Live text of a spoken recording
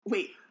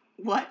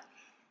What?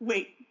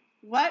 Wait,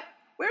 what?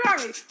 Where are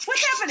we?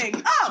 What's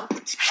happening? Oh,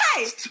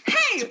 hey,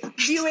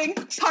 viewing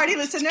party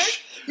listeners.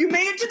 You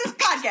made it to this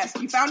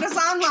podcast. You found us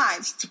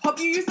online. Hope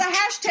you use the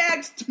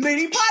hashtag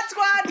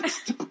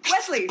MiniPodSquad.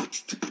 Wesley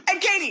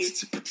and Katie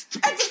and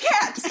some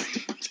cats.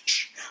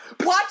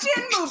 Watch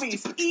in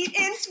movies, eat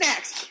in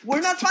snacks. We're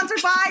not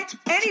sponsored by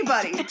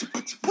anybody.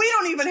 We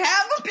don't even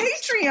have a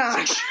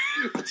Patreon.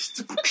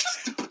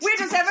 We're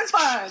just having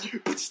fun.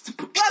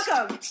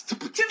 Welcome to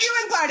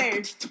Viewing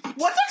Party.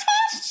 What's it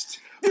called?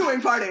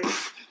 Viewing Party.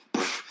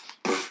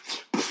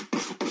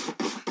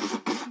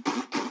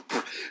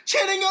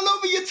 Chanting all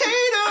over your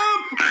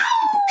Tatum.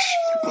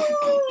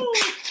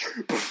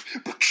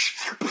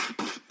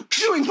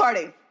 Viewing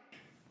Party.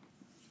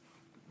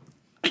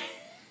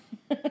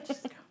 Just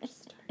start.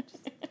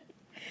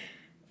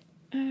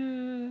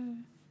 You're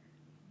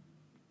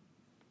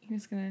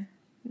just gonna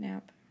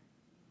nap.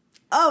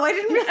 Oh, I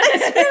didn't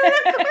realize you were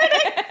recording.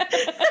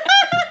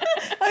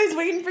 I was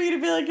waiting for you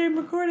to be like, I'm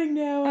recording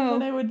now. Oh.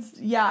 And then I would,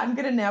 I'm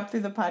going to nap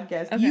through the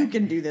podcast. Okay. You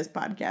can do this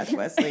podcast,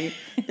 Wesley.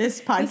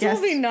 This podcast. This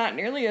will be not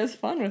nearly as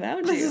fun without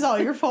you. This is all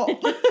your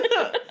fault.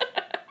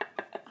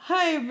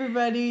 Hi,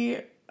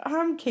 everybody.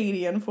 I'm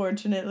Katie,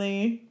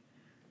 unfortunately.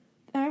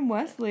 I'm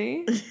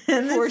Wesley.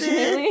 And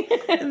Fortunately.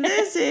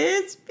 This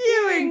is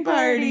Viewing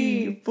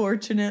Party.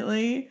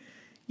 Fortunately.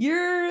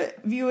 You're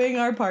viewing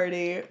our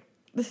party.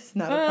 This is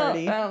not a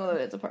party. I don't know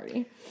that it's a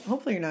party.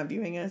 Hopefully you're not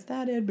viewing us.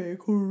 That'd be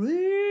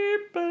creepy.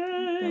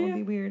 That would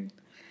be weird.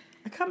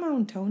 I cut my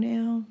own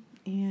toenail,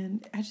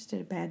 and I just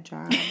did a bad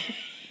job.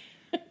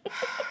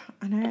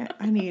 And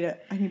I need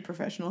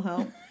professional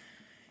help.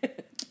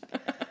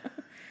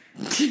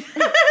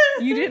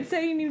 You did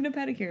say you needed a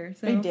pedicure.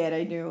 So. I did.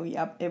 I do.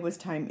 Yep. It was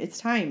time. It's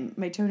time.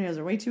 My toenails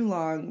are way too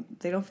long.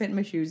 They don't fit in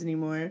my shoes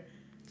anymore.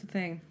 It's a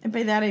thing. And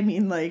by that I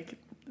mean like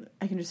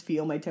I can just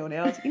feel my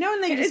toenails. You know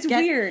when they just it's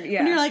weird. Yeah.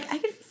 And you're like I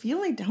can feel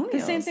my toenails. The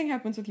same thing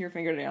happens with your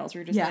fingernails.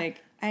 Where you're just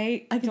like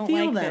I can don't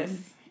feel like them.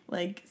 this.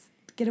 Like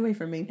get away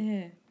from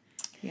me.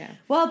 Yeah.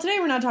 Well, today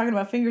we're not talking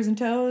about fingers and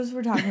toes.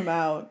 We're talking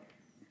about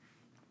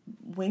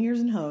wingers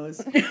and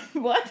hoes.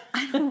 What?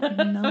 I don't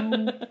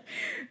know.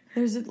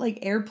 There's like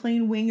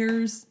airplane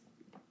wingers.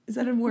 Is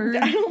that a word?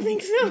 I don't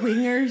think so.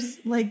 Wingers,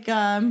 like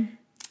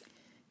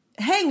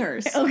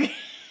hangers. Okay.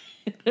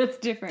 That's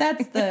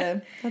different.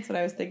 That's what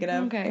I was thinking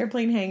of. Okay.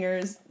 Airplane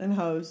hangers and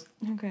hose.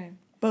 Okay.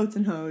 Boats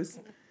and hose.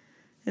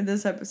 In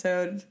this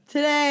episode.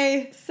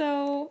 Today,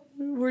 So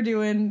we're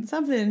doing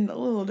something a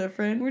little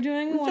different. we're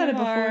doing We've one done of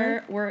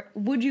it before. our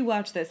would you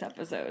watch this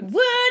episode?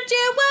 Would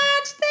you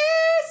watch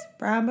this?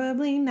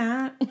 Probably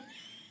not.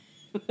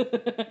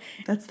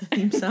 That's the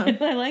theme song.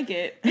 I like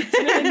it. It's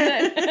really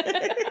good.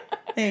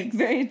 Thanks.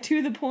 Very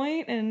to the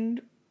point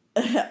and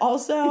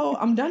Also,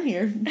 I'm done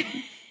here.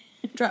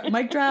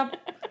 Mic drop.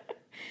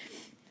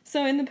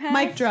 so in the past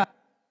Mic drop.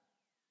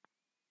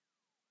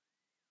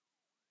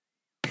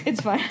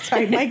 It's fine.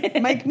 Sorry,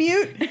 mic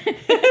mute.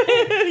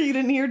 You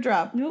didn't hear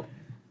drop. Nope.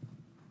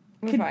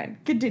 We're fine.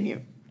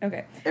 Continue.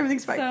 Okay.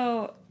 Everything's fine.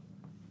 So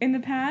in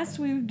the past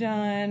we've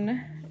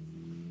done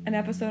an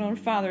episode on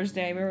Father's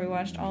Day where we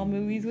watched all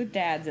movies with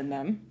dads in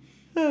them.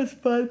 That was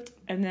fun.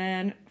 And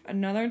then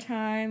another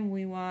time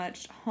we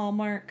watched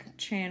Hallmark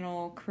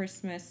Channel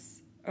Christmas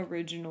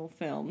original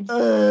films.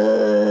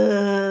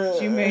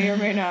 Which you may or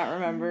may not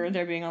remember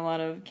there being a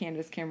lot of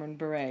Candace Cameron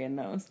Bure in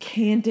those.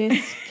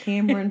 Candace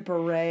Cameron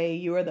Bure,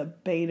 you are the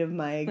bane of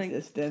my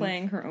existence.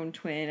 Playing her own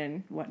twin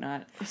and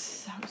whatnot.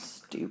 So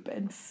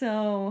stupid.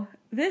 So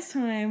this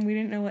time we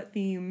didn't know what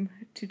theme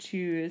to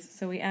choose,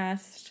 so we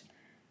asked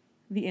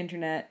the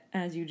internet,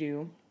 as you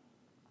do,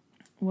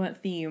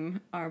 what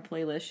theme our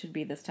playlist should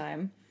be this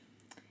time.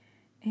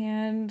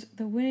 And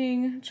the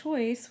winning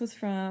choice was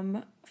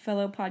from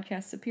fellow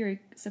podcast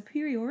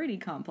Superiority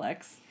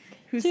Complex.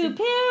 Superiority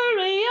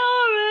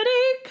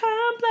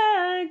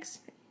Complex.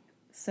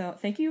 So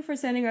thank you for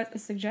sending us a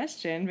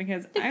suggestion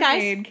because I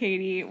guys. made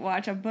Katie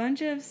watch a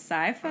bunch of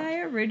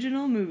sci-fi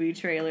original movie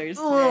trailers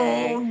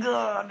today. Oh,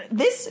 God.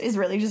 This is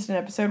really just an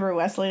episode where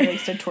Wesley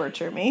likes to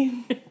torture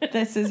me.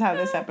 This is how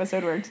this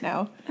episode works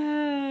now.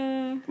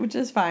 Which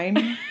is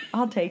fine.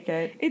 I'll take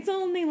it. It's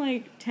only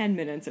like 10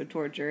 minutes of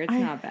torture. It's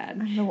not bad.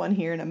 I'm the one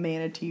here in a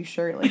manatee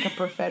shirt like a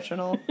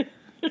professional.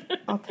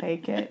 I'll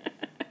take it.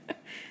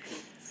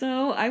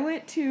 So I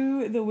went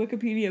to the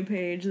Wikipedia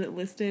page that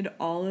listed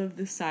all of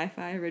the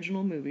sci-fi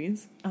original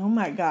movies. Oh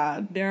my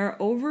God. There are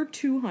over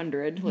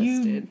 200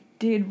 listed. You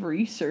did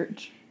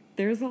research.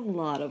 There's a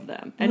lot of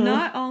them. And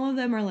not all of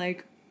them are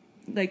like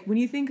when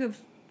you think of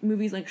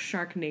movies like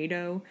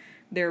Sharknado,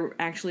 they're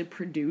actually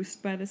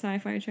produced by the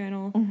Sci-Fi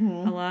Channel.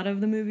 Mm-hmm. A lot of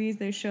the movies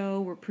they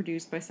show were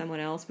produced by someone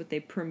else, but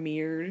they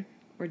premiered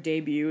or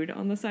debuted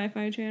on the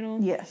Sci-Fi Channel.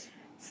 Yes.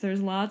 So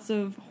there's lots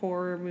of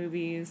horror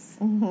movies,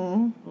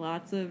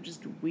 lots of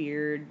just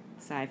weird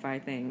sci-fi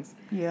things.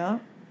 Yeah.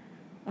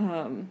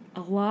 A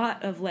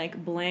lot of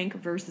like blank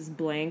versus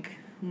blank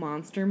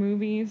monster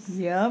movies.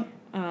 Yep.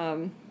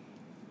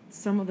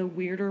 Some of the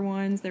weirder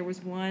ones. There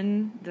was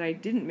one that I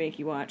didn't make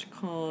you watch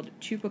called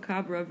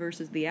Chupacabra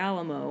versus the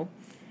Alamo.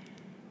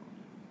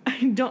 I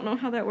I don't know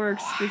how that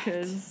works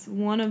because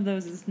one of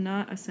those is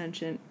not a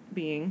sentient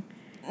being.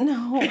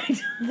 No,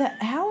 the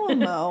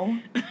Alamo.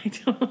 I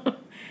don't.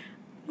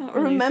 Not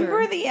really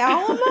Remember sure. the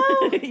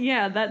Alamo?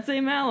 Yeah, that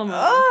same Alamo.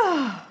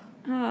 Ugh.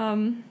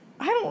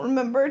 I don't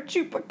remember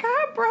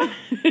Chupacabra.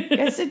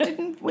 Guess it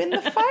didn't win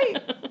the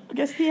fight.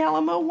 Guess the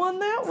Alamo won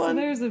that So one.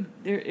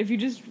 if you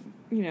just,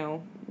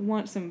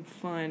 want some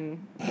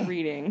fun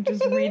reading,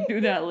 just read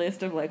through that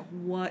list of, like,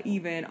 what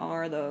even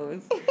are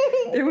those?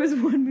 There was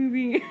one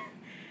movie,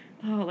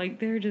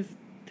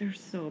 they're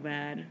so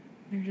bad.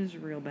 They're just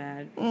real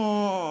bad.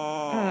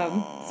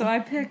 So I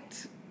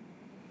picked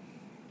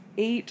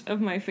 8 of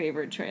my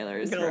favorite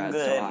trailers for us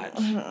to watch.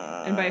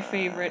 And by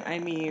favorite, I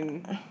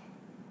mean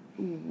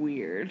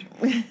weird.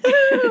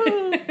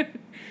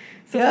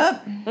 So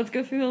let's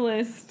go through the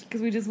list, because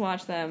we just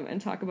watched them,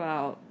 and talk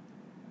about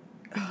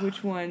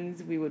which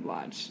ones we would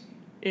watch,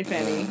 if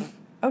any,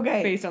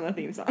 based on the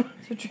theme song.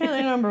 So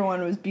trailer number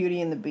 1 was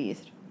Beauty and the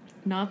Beast.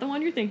 Not the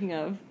one you're thinking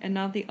of, and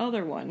not the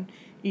other one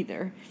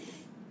either.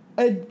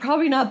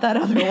 Probably not that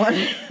other one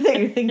that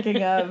you're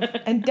thinking of,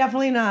 and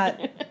definitely not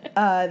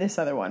this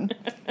other one.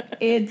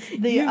 It's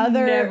the You've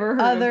never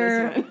heard of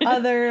this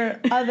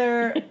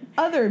one.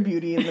 other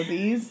Beauty and the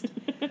Beast.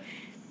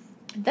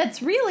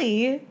 That's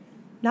really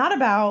not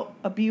about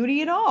a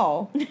beauty at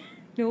all.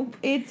 Nope.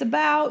 It's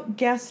about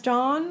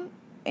Gaston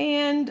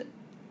and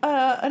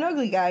an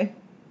ugly guy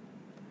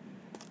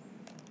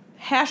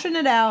hashing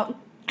it out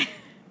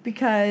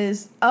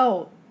because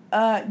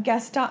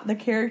Gaston, the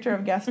character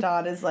of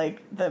Gaston is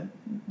like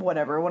one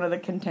of the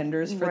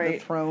contenders for the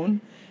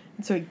throne.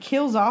 And so he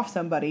kills off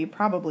somebody,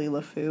 probably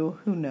LeFou,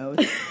 who knows.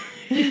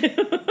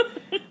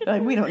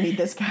 Like, we don't need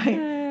this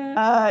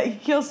guy. He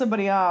kills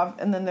somebody off,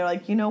 and then they're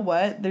like, you know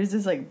what? There's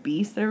this like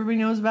beast that everybody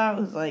knows about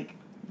who's like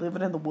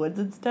living in the woods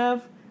and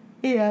stuff.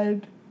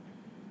 And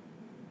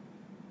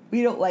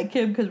we don't like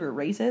him because we're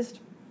racist.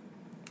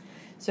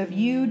 So if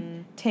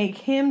you take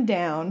him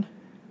down,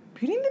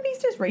 Beauty and the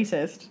Beast is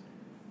racist.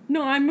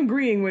 No, I'm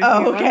agreeing with you.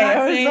 Oh, okay.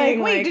 I was like,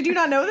 wait, did you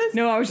not know this?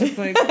 No, I was just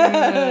like,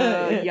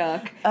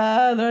 yuck.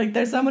 They're like,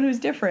 there's someone who's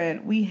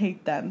different. We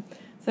hate them.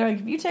 So they're like,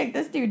 if you take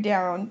this dude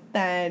down,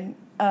 then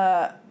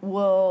then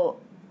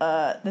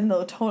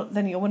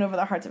you'll win over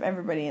the hearts of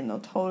everybody, and they'll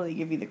totally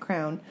give you the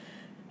crown.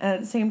 And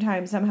at the same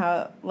time,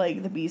 somehow,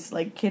 like, the Beast,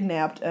 like,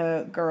 kidnapped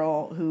a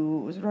girl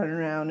who was running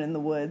around in the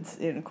woods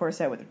in a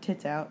corset with her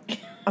tits out.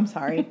 I'm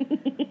sorry.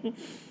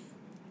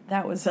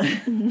 That was...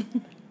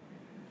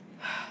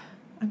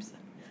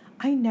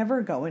 I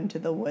never go into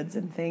the woods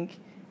and think,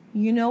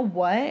 you know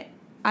what?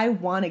 I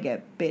want to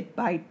get bit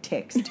by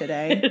ticks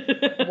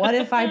today. What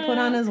if I put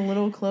on as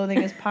little clothing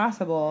as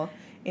possible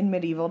in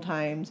medieval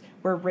times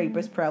where rape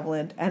is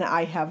prevalent and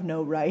I have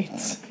no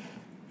rights?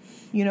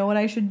 You know what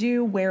I should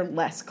do? Wear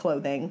less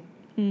clothing.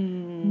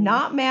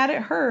 Not mad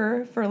at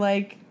her for,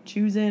 like,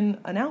 choosing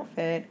an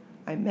outfit.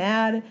 I'm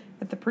mad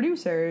at the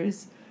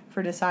producers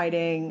for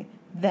deciding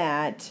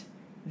that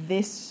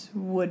this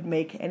would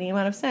make any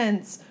amount of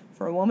sense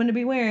for a woman to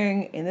be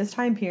wearing in this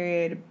time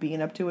period,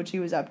 being up to what she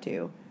was up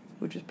to,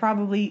 which was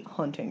probably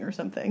hunting or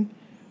something.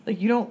 Like,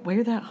 you don't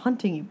wear that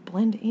hunting. You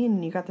blend in,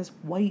 and you got this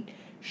white,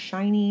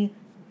 shiny,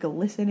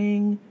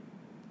 glistening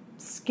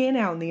skin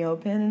out in the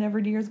open, and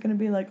every deer is going to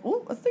be like,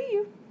 oh, I see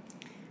you.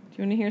 Do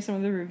you want to hear some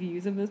of the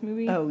reviews of this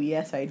movie? Oh,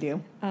 yes, I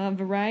do.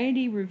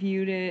 Variety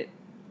reviewed it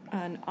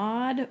an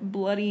odd,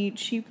 bloody,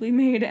 cheaply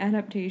made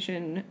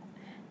adaptation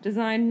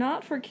designed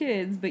not for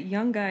kids, but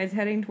young guys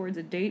heading towards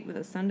a date with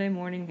a Sunday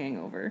morning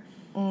hangover.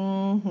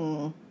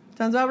 Mm-hmm.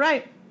 Sounds about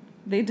right.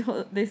 They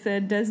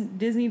said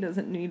Disney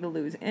doesn't need to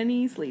lose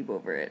any sleep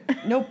over it.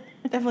 Nope,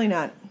 definitely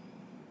not.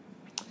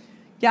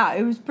 Yeah,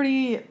 it was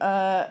pretty, It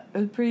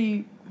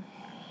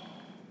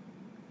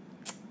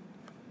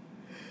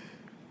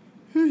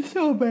was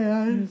so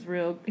bad. It was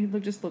real. It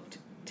just looked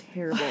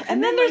terrible.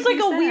 And then there's, like,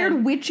 a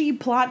weird witchy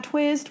plot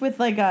twist with,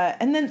 like,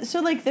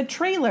 the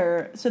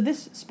trailer, so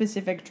this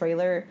specific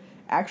trailer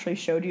actually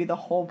showed you the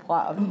whole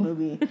plot of the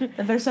movie.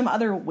 That there's some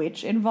other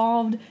witch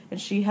involved,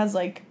 and she has,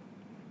 like,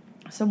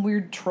 some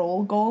weird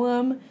troll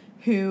golem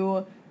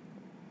who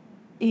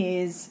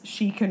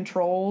she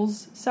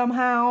controls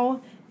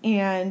somehow,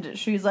 and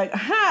she's like,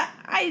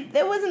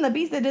 it wasn't the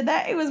beast that did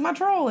that, it was my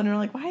troll. And you're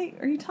like, why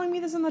are you telling me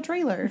this in the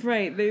trailer?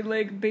 Right, they,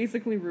 like,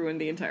 basically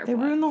ruined the entire plot.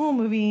 They ruined the whole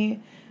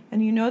movie.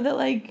 And you know that,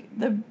 like,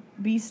 the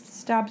beast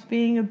stops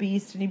being a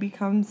beast and he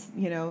becomes,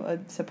 a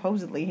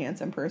supposedly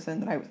handsome person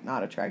that I was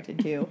not attracted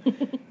to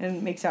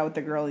and makes out with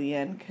the girl at the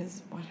end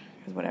because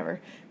whatever.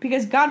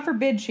 Because God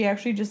forbid she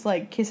actually just,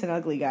 like, kiss an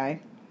ugly guy.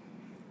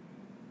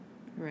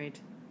 Right.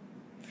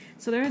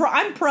 So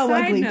I'm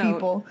pro-ugly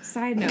people.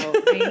 Side note,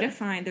 I need to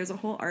find, there's a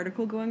whole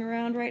article going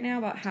around right now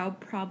about how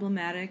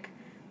problematic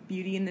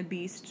Beauty and the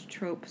Beast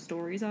trope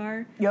stories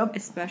are. Yep.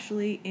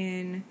 Especially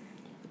in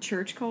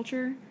church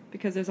culture.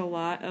 Because there's a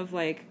lot of,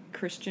 like,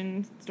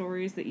 Christian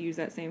stories that use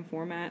that same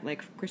format,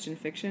 like Christian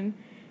fiction.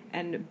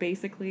 And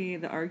basically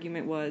the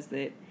argument was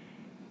that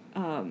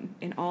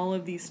in all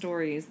of these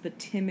stories, the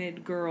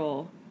timid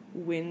girl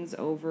wins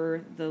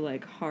over the,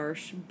 like,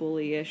 harsh,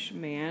 bullyish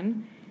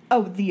man.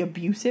 Oh, the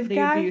abusive the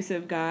guy?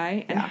 abusive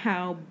guy, and Yeah.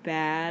 how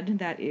bad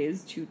that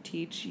is to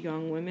teach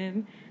young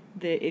women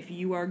that if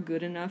you are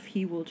good enough,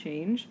 he will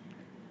change.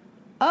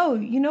 Oh,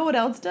 you know what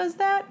else does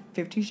that?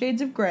 50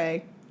 Shades of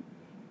Grey.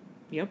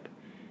 Yep.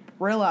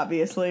 Real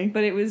obviously.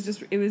 But it was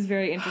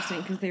very interesting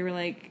because they were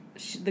like,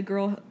 the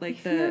girl, like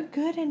If you're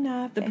good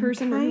enough, the and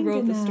person who kind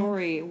wrote the enough.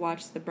 story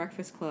watched The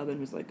Breakfast Club and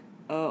was like,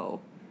 oh,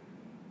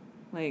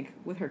 like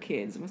with her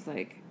kids, and was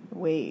like,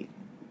 Wait.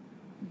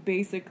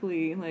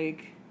 basically,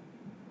 like,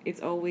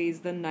 it's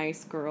always the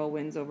nice girl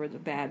wins over the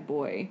bad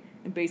boy.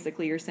 And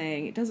basically you're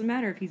saying it doesn't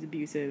matter if he's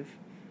abusive.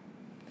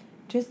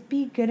 Just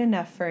be good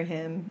enough for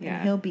him, Yeah.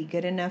 and he'll be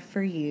good enough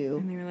for you.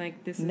 And they were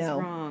like, this is No.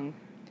 wrong.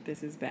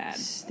 This is bad.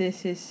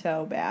 This is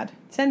so bad.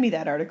 Send me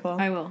that article.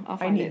 I will. I'll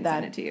find need it and that.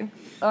 send it to you.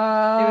 It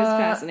was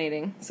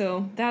fascinating.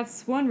 So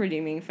that's one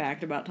redeeming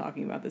fact about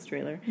talking about this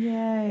trailer.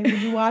 Yay.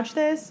 Would you watch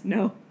this?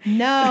 No.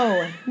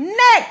 No.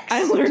 Next!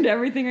 I learned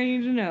everything I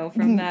need to know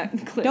from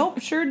that clip. Nope,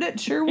 sure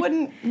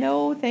wouldn't.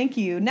 No, thank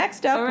you.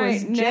 Next up All right,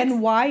 was Gen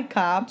next- Y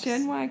Cops.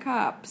 Gen Y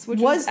Cops. Which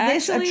was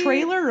this actually, a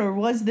trailer or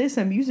was this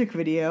a music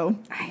video?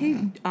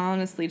 I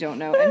honestly don't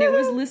know. And it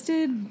was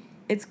listed,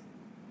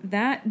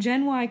 that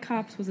Gen Y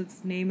Cops was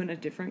its name in a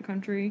different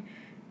country.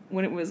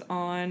 When it was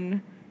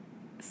on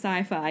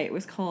Sci-Fi, it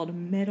was called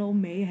Metal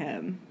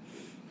Mayhem.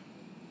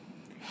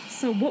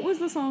 So what was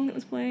the song that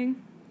was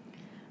playing?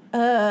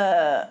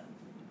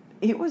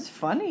 It was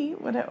funny.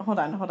 Hold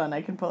on.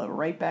 I can pull it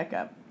right back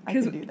up. I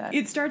can do that.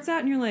 It starts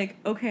out and you're like,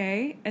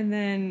 okay, and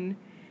then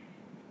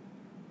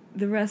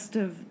the rest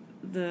of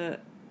the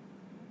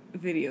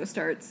video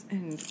starts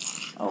and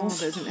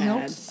there's an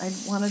nope. ad. I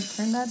want to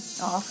turn that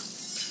off.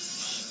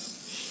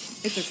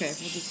 It's okay.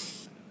 We'll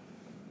just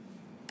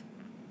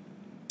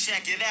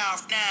Check it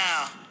out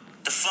now.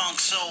 The Funk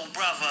Soul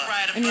Brother.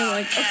 Right and you're about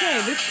like, okay,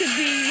 now. this could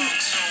be Funk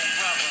Soul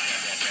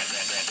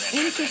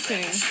Brother.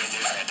 interesting.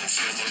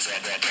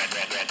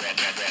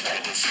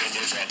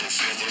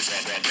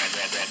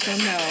 So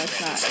no,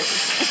 it's not.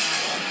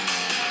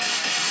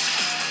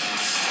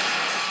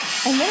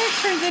 And then it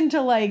turns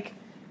into like,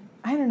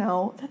 I don't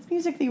know, that's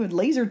music that you would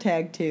laser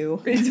tag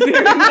to. It's very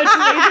much laser.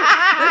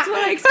 That's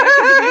what I expected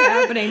to be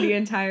happening the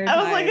entire time.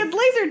 I was like, it's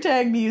laser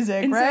tag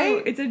music, and right?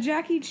 so it's a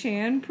Jackie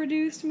Chan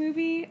produced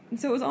movie. And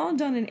so it was all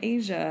done in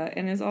Asia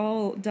and is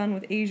all done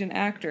with Asian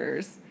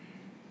actors.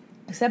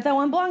 Except that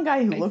one blonde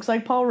guy who looks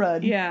like Paul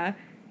Rudd. Yeah.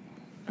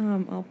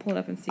 I'll pull it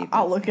up and see if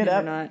I'll that's look it him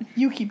up. or not.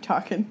 You keep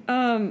talking.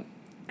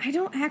 I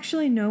don't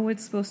actually know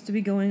what's supposed to be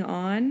going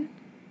on.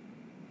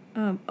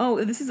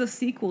 This is a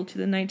sequel to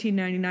the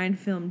 1999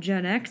 film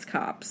Gen X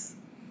Cops,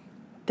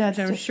 That's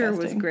which I'm sure was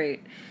disgusting.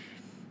 great.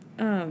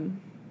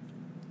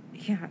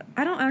 Yeah,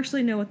 I don't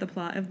actually know what the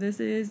plot of this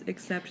is,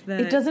 except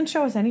that It doesn't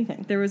show us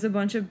anything. there was a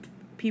bunch of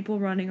people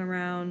running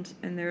around,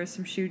 and there was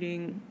some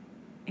shooting,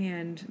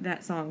 and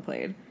that song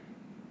played.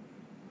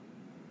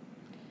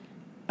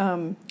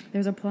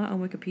 There's a plot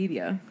on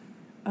Wikipedia.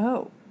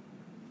 Oh.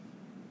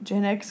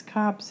 Gen X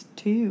Cops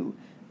 2.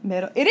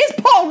 Metal. It is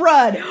Paul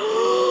Rudd!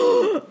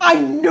 I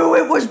knew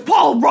it was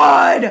Paul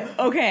Rudd!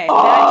 Okay,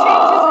 that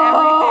changes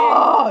everything.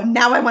 Oh,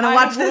 now I want to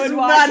watch this, would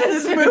watch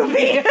this this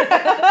movie.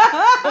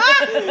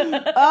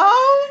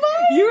 Oh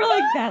my You were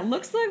like, that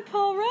looks like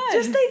Paul Rudd.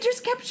 They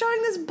just kept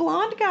showing this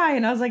blonde guy,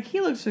 and I was like,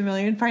 he looks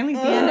familiar. And finally,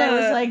 at the end, I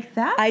was like,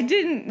 that. I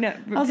didn't know,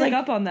 I was pick like,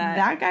 up on that.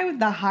 That guy with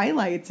the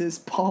highlights is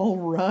Paul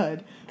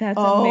Rudd. That's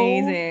Oh,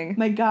 amazing.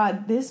 My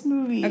God, this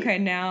movie. Okay,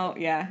 now,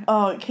 yeah.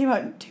 Oh, it came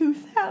out in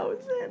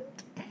 2000.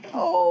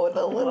 Oh,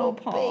 the little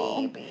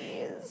Paul.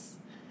 babies.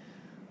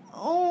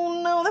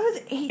 Oh no, that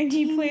was 18 And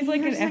he plays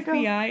like an years ago.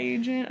 FBI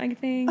agent, I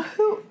think.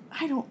 Who?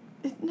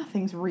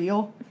 Nothing's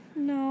real.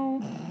 No.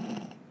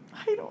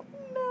 I don't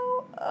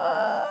know.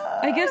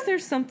 I guess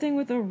there's something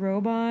with a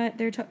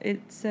robot. It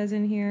says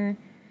in here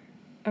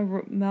a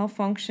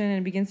malfunction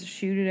and begins to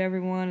shoot at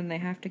everyone, and they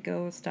have to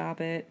go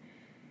stop it.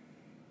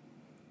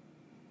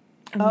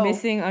 A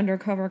missing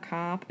undercover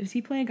cop. Does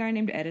he play a guy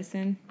named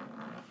Edison? I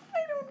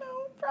don't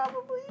know.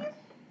 Probably.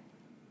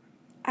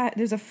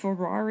 There's a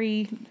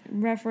Ferrari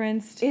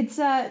referenced. It's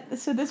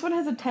so this one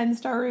has a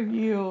 10-star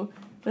review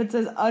that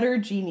says utter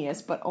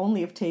genius, but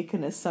only if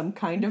taken as some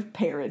kind of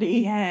parody.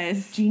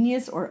 Yes.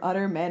 Genius or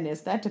utter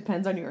madness. That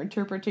depends on your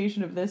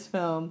interpretation of this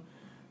film.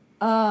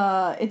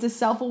 It's a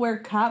self-aware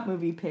cop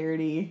movie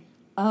parody.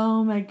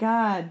 Oh my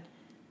God.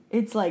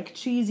 It's like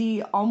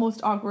cheesy,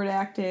 almost awkward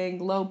acting,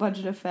 low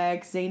budget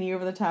effects, zany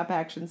over the top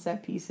action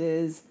set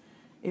pieces,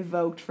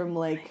 evoked from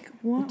like the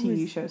what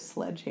TV was- show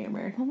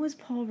Sledgehammer. What was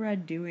Paul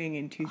Rudd doing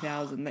in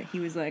 2000 that he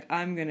was like,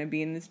 I'm gonna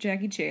be in this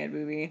Jackie Chan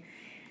movie?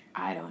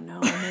 I don't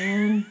know,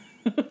 man.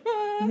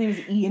 His name is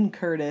Ian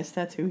Curtis.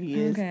 That's who he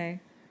is.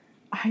 Okay.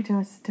 I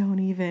just don't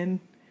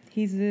even.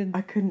 He's the I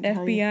couldn't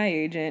tell you. FBI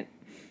agent.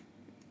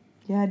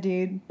 Yeah,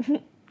 dude.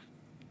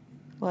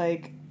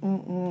 Like, I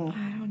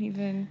don't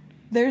even...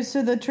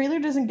 So the trailer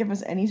doesn't give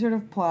us any sort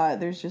of plot.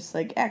 There's just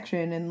like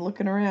action and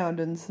looking around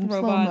and some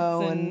Robots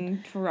slow-mo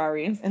and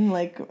Ferraris. and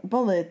like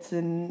bullets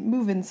and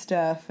moving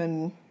stuff.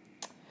 And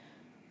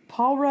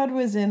Paul Rudd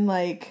was in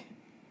like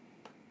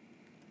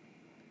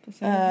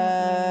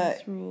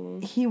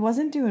Rules. He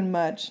wasn't doing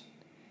much.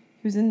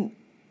 He was in...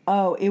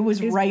 Oh, it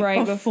was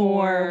right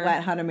before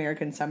Wet Hot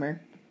American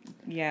Summer.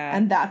 Yeah.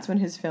 And that's when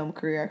his film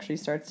career actually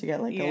starts to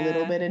get, like, a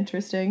little bit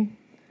interesting.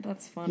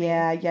 That's funny.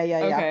 Yeah.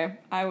 Okay,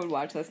 I would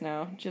watch this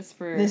now, just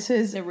for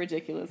the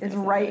ridiculousness. It's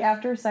right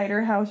after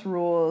Cider House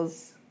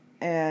Rules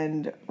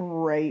and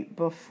right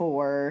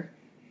before...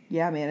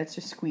 Yeah, man, it's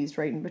just squeezed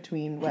right in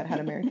between Wet Hot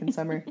American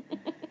Summer.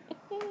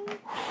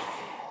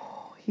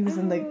 He was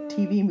in the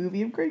TV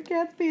movie of Great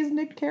Gatsby as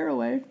Nick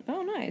Carraway.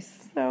 Oh,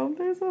 nice. So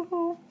there's a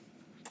whole...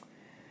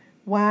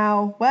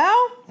 Wow.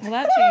 Well,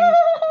 that changed.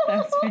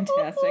 That's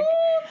fantastic.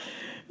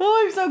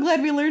 Oh, I'm so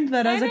glad we learned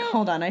that. I was like,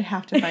 hold on, I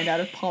have to find out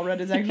if Paul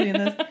Rudd is actually in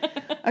this.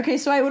 Okay,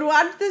 so I would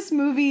watch this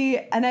movie,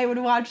 and I would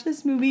watch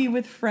this movie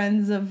with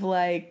friends of,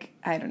 like,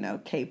 I don't know,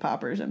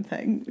 K-pop or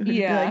something. Who'd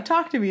be like,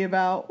 talk to me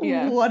about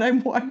what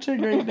I'm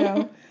watching right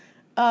now.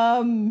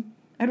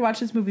 I'd watch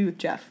this movie with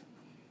Jeff.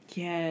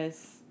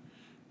 Yes.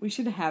 We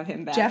should have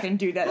him back and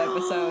do that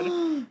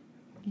episode.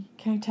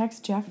 Can I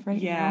text Jeff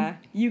right now? Yeah.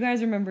 You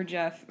guys remember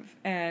Jeff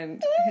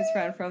and his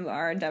friend from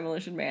our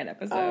Demolition Man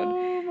episode.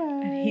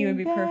 Oh and he would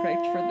be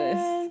perfect for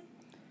this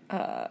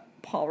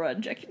Paul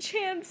Rudd, Jackie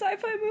Chan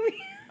sci-fi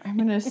movie. I'm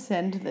going to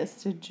send this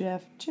to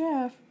Jeff.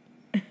 Jeff,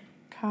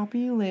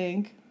 copy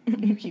link.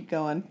 You keep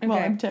going while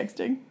I'm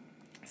texting.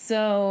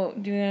 So,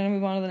 do you want to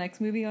move on to the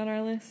next movie on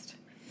our list?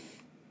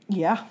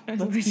 Yeah,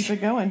 let's keep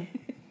it going.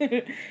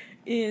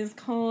 Is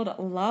called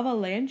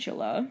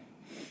Lavalantula.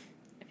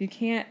 If you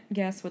can't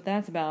guess what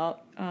that's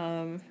about,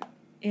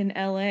 in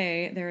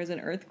LA there is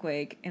an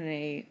earthquake and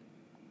it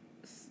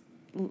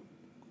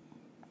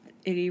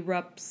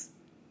erupts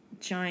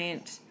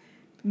giant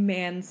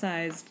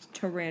man-sized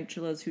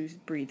tarantulas who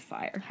breathe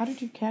fire. How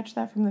did you catch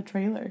that from the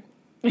trailer?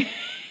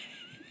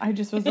 I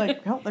just was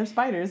like, oh, they're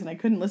spiders, and I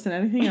couldn't listen to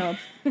anything else.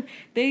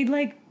 They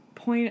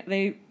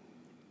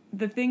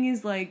the thing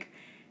is, like,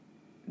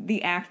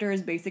 the actor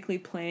is basically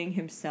playing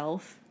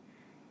himself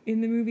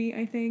in the movie,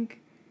 I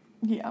think.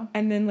 Yeah.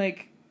 And then,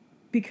 like,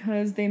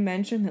 because they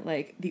mention that,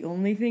 like, the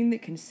only thing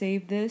that can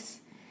save this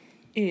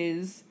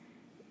is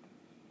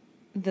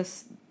the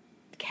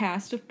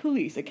cast of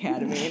Police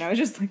Academy. And I was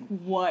just like,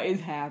 what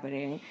is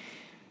happening?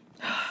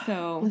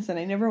 So... Listen,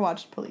 I never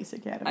watched Police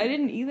Academy. I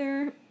didn't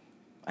either.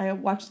 I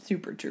watched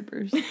Super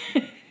Troopers.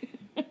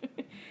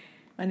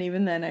 And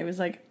even then, I was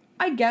like,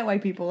 I get why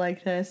people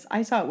like this.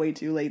 I saw it way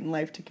too late in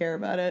life to care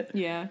about it.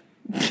 Yeah.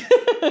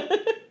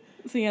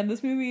 So yeah,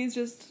 this movie is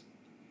just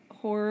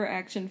horror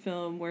action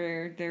film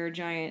where there are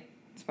giant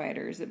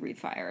spiders that breathe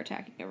fire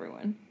attacking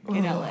everyone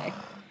in LA.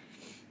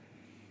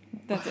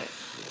 That's it.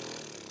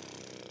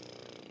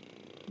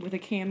 With a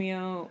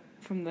cameo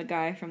from the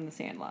guy from The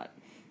Sandlot.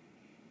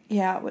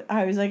 Yeah,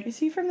 I was like, is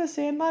he from The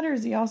Sandlot or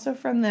is he also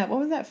from that, what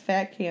was that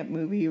Fat Camp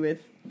movie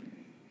with...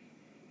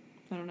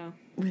 I don't know.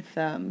 With,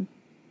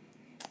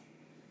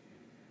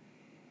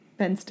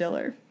 Ben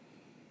Stiller.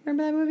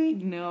 Remember that movie?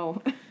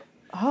 No.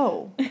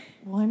 Oh.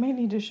 Well, I might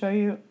need to show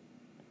you.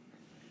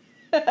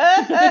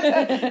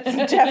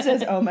 Jeff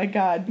says, oh my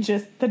god,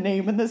 just the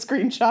name in the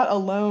screenshot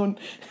alone.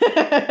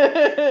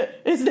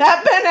 Is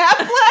that Ben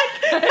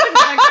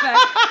Affleck?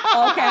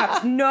 All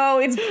caps. No,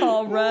 it's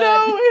Paul Rudd.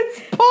 No,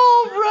 it's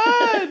Paul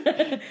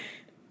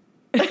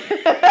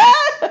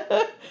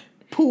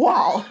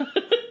Rudd.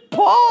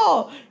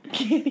 Paul.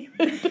 Can't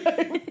even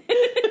type.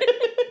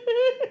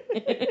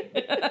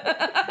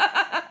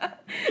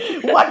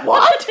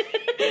 What?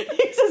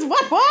 He says,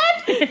 what?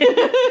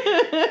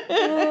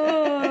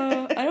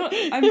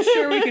 I'm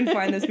sure we can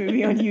find this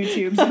movie on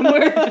YouTube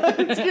somewhere.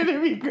 It's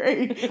gonna be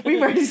great.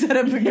 We've already set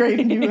up a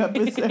great new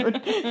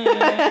episode.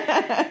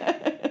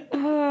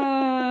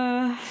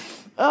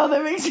 Oh,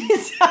 that makes me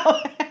so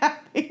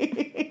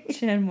happy.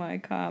 Gen Y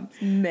Cops,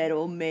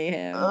 Metal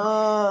Mayhem.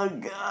 Oh,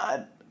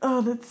 God.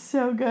 Oh, that's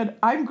so good.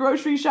 I'm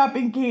grocery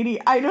shopping, Katie.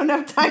 I don't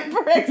have time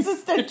for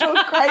existential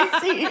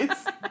crises.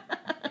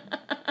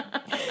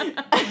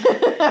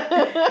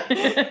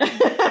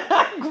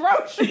 I'm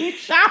grocery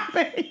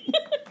shopping.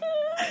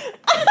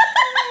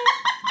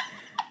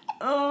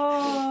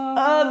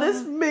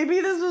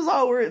 Maybe this was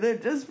all worth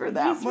it just for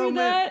that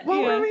moment.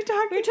 What were we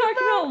talking about? We were talking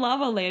about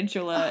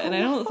Lavalantula, and I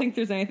don't think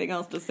there's anything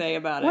else to say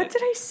about it. What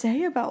did I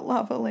say about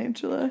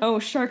Lavalantula? Oh,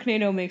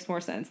 Sharknado makes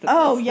more sense than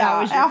this. That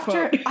yeah, was your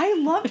quote. I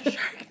loved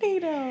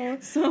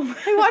Sharknado. So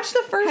I watched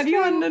the first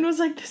one and was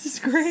like, this is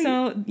great.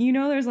 So,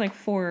 there's like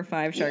 4 or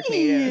 5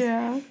 Sharknados.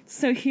 Yeah.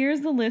 So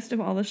here's the list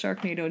of all the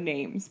Sharknado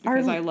names,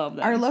 because I love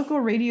them. Our local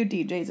radio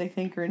DJs, I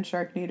think, are in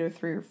Sharknado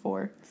 3 or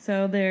 4.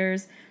 So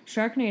there's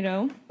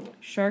Sharknado,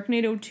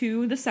 Sharknado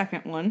 2, the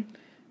second one,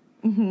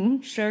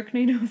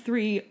 Sharknado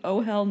 3,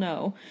 Oh Hell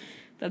No.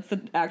 That's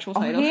the actual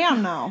title. Oh, hell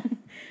no.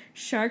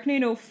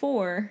 Sharknado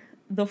 4,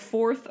 The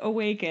Fourth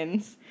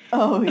Awakens.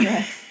 Oh,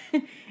 yes.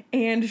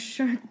 And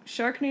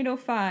Sharknado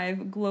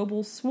 5,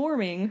 Global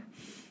Swarming.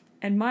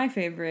 And my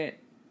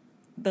favorite,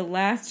 The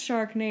Last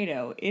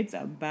Sharknado, It's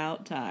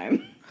About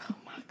Time. Oh,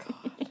 my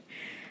God.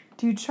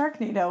 Dude,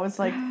 Sharknado was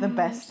like the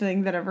best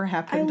thing that ever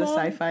happened to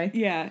sci-fi.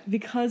 Yeah,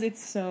 because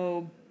it's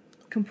so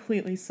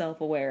completely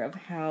self-aware of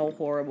how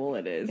horrible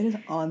it is. It is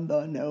on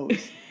the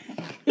nose.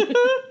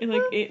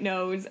 It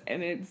knows,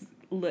 and it's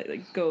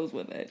goes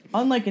with it.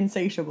 Unlike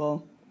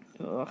Insatiable.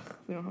 Ugh,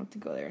 we don't have to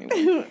go there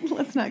anymore.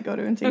 Let's not go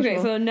to Insatiable.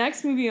 Okay, so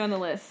next movie on the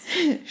list.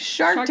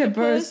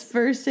 Sharktopus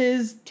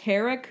versus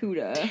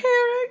Terracuda.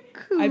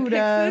 Terracuda. I picked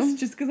this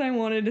just because I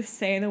wanted to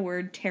say the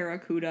word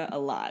Terracuda a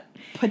lot.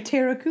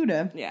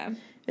 Terracuda. Yeah.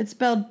 It's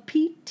spelled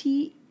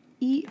P-T-E-R-A-C-U-D-A.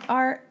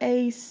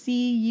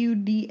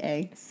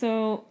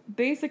 So,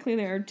 basically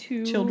there are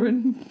two...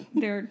 Children.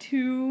 There are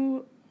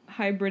two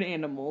hybrid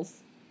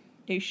animals.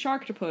 A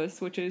sharktopus,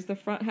 which is the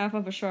front half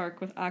of a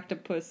shark with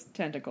octopus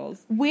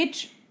tentacles.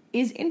 Which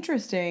is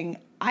interesting.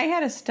 I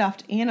had a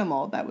stuffed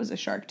animal that was a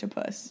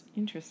sharktopus.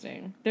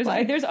 Interesting. There's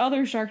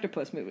other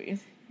sharktopus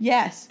movies.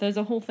 Yes. There's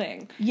a whole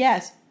thing.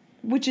 Yes.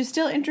 Which is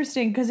still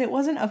interesting because it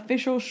wasn't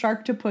official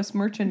Sharktopus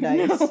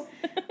merchandise. No.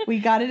 We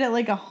got it at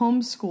like a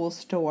homeschool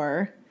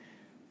store.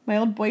 My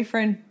old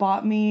boyfriend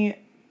bought me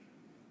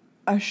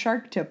a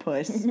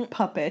Sharktopus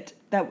puppet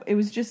that it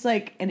was just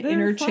like an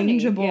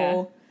interchangeable, funny,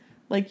 yeah.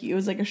 Like it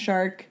was like a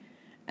shark,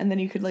 and then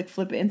you could like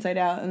flip it inside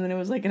out, and then it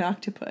was like an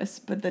octopus,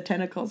 but the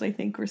tentacles I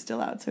think were still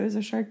out, so it was a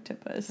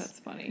Sharktopus. That's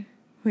funny.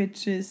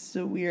 Which is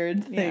a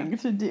weird thing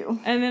to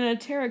do. And then a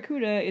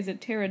Terracuda is a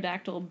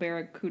pterodactyl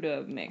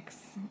barracuda mix.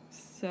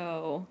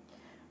 So,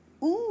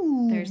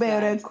 ooh,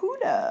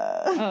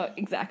 barracuda. Oh,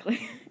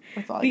 exactly.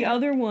 That's all the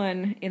other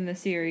one in the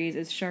series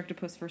is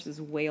Sharktopus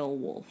versus Whale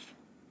Wolf.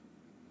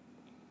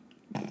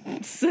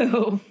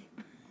 So,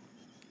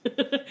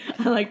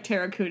 I like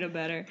Terracuda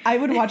better. I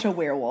would watch a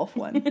werewolf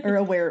one or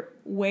a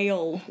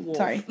whale wolf.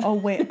 Sorry, oh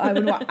wait, I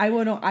would.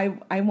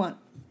 I'm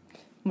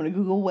gonna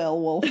Google whale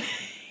wolf.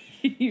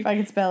 If I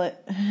can spell it.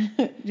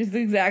 Just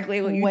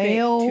exactly what you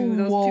whale think.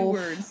 Those wolf. two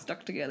words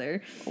stuck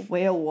together.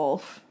 Whale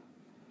wolf.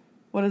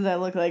 What does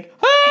that look like?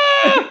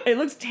 It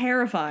looks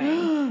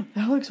terrifying.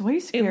 That looks way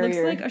scarier. It looks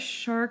like a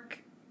shark.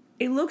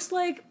 It looks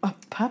like a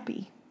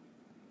puppy.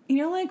 You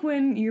know, like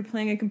when you're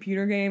playing a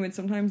computer game and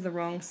sometimes the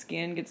wrong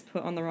skin gets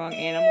put on the wrong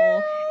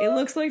animal? It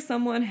looks like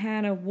someone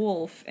had a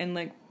wolf and,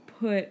 like,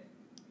 put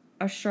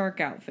a shark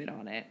outfit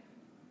on it.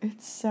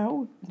 It's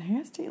so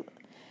nasty.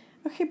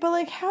 Okay, but,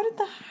 like, how are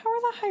the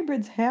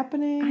hybrids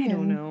happening? I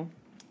don't know.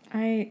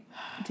 I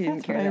didn't care that much.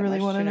 That's what I really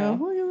want to know.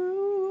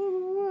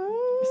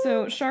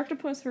 So,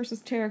 Sharktopus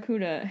versus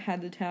Terracuda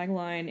had the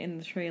tagline in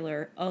the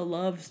trailer, "A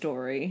love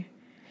story."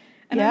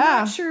 And I'm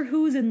not sure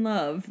who's in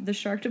love, the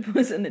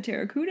Sharktopus and the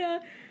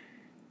Terracuda,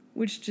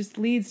 which just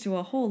leads to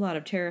a whole lot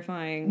of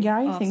terrifying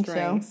I think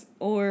so.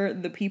 Or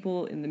the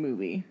people in the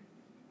movie,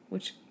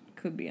 which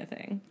could be a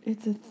thing.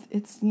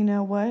 It's you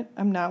know what?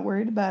 I'm not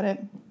worried about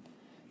it.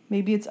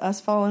 Maybe it's us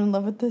falling in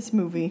love with this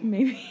movie.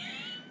 Maybe.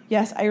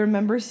 Yes, I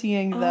remember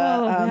seeing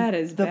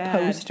the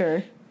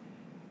poster.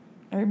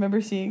 I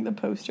remember seeing the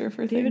poster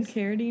for David things.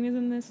 Carradine is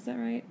in this, is that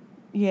right?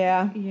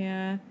 Yeah.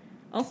 Yeah.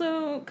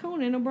 Also,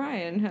 Conan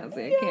O'Brien has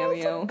a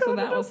cameo, so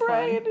that was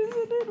O'Brien fun. is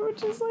in it,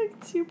 which is like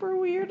super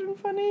weird and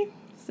funny.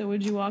 So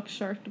would you watch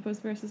Sharktopus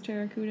versus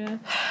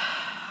Terracuda?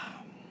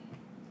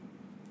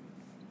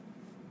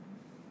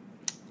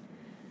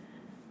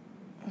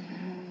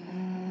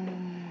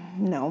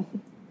 No.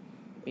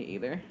 Me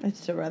either. I'd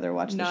still rather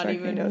watch the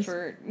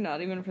Sharknadoes.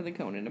 Not even for the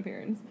Conan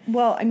appearance.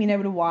 Well, I mean, I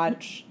would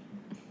watch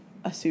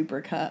a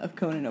super cut of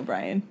Conan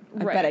O'Brien.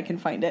 I bet I can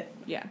find it.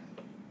 Yeah.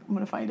 I'm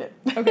gonna find it.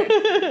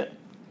 Okay.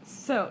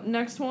 So,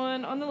 next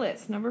one on the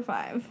list, number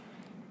 5,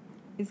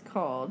 is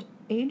called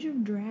Age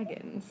of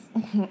Dragons.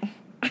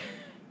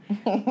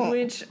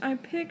 Which I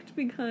picked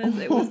because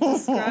it was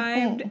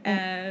described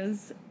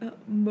as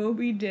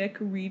Moby Dick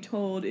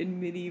retold in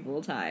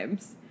medieval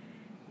times.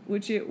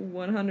 Which it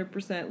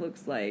 100%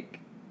 looks like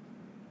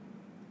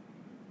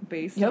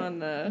based on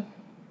the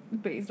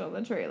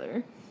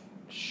trailer.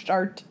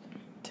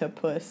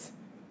 Sharktopus.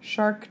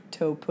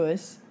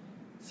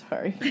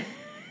 Sorry.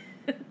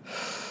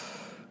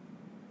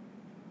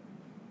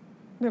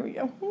 There we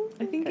go.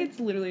 I think it's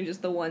literally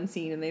just the one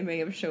scene, and they may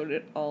have showed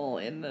it all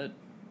in the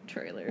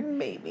trailer.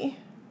 Maybe.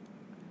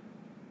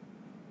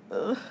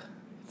 Ugh.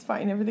 It's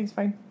fine. Everything's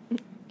fine.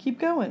 Keep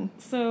going.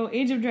 So,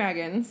 Age of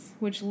Dragons,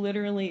 which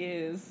literally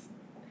is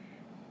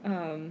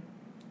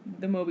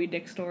the Moby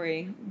Dick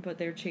story, but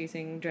they're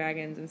chasing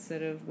dragons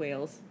instead of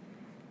whales.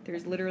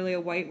 There's literally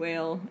a white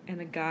whale and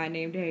a guy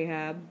named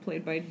Ahab,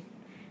 played by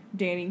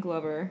Danny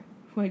Glover,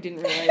 who I didn't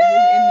realize was in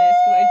this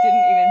because I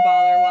didn't even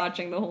bother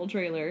watching the whole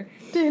trailer.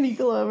 Danny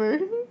Glover.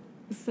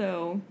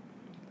 So,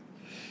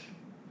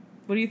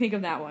 what do you think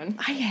of that one?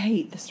 I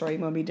hate the story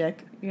of Moby Dick.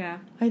 Yeah.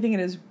 I think it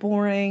is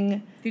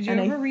boring. Did you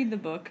ever read the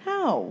book?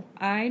 No.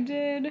 I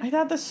did. I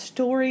thought the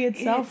story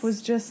itself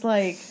was just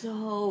like...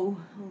 so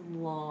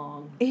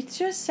long. It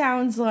just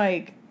sounds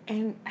like...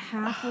 And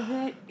half of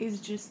it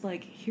is just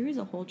like, here's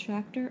a whole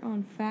chapter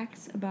on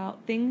facts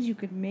about things you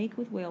could make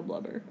with whale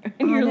blubber.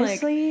 And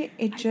honestly,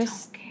 you're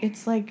like,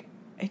 it's like,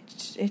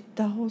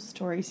 the whole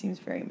story seems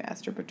very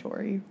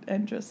masturbatory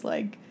and just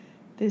like,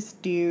 this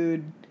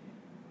dude...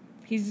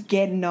 He's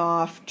getting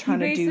off,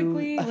 trying to do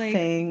basically, a like,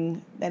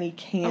 thing, and he a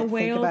can't think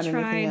whale about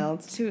tried anything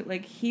else. to,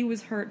 like, he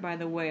was hurt by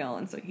the whale,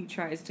 and so he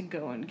tries to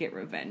go and get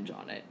revenge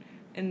on it,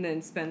 and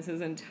then spends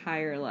his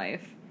entire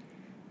life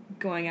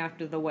going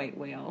after the white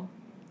whale.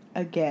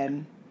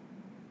 Again,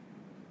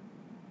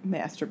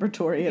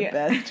 masturbatory at Yeah.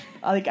 best.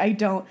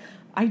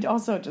 I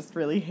also just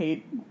really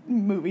hate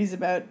movies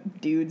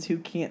about dudes who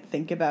can't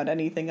think about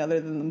anything other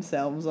than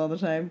themselves all the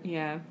time.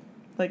 Yeah.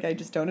 Like, I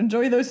just don't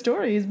enjoy those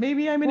stories.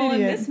 Maybe I'm an Well,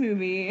 idiot. in this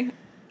movie,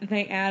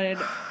 they added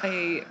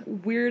a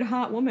weird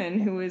hot woman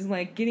who is,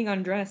 like, getting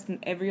undressed in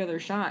every other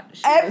shot.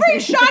 Every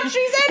shot she's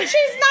in,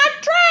 she's not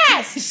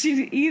dressed! She's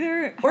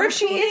either... Or if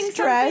she is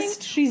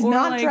dressed, she's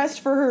not dressed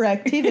for her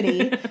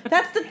activity.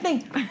 That's the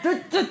thing.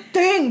 The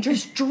thing.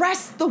 Just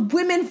dress the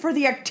women for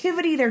the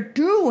activity they're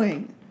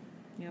doing.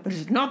 Yep. But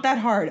it's not that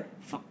hard.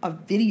 A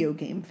video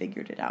game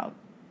figured it out.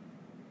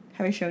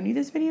 Have I shown you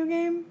this video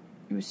game?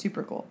 It was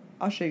super cool.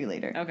 I'll show you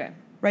later. Okay.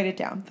 Write it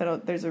down.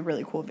 There's a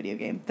really cool video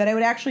game that I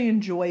would actually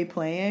enjoy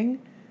playing.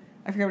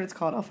 I forget what it's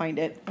called. I'll find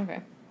it.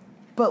 Okay.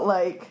 But,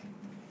 like,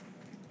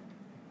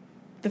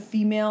 the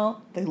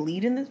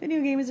lead in this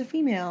video game is a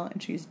female,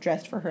 and she's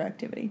dressed for her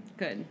activity.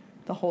 Good.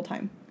 The whole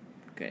time.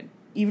 Good.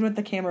 Even with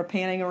the camera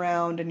panning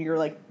around and you're,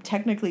 like,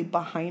 technically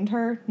behind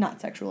her, not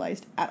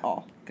sexualized at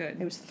all.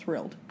 Good. I was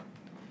thrilled.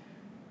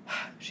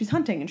 She's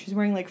hunting, and she's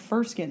wearing, like,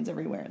 fur skins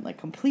everywhere, and, like,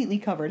 completely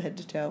covered head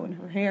to toe, and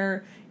her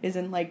hair is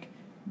in, like,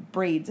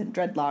 braids and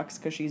dreadlocks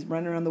because she's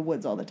running around the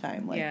woods all the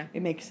time. Like, Yeah.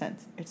 It makes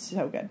sense. It's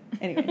so good.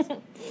 Anyways,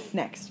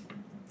 next.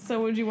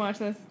 So would you watch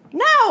this?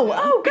 No!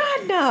 Oh,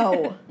 God,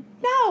 no!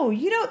 No!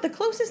 You know, the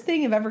closest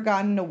thing I've ever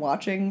gotten to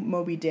watching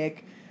Moby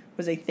Dick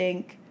was, I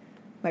think,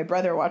 my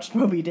brother watched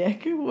Moby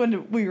Dick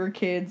when we were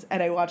kids,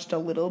 and I watched a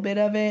little bit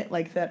of it.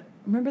 Like that,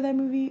 remember that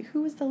movie?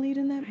 Who was the lead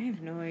in that? I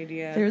have no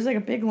idea. There was like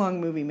a big, long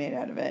movie made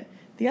out of it.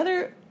 The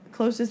other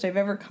closest I've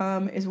ever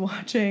come is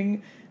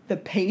watching The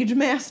Page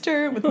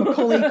Master with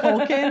Macaulay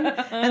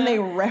Culkin, and they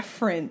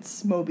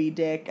reference Moby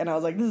Dick, and I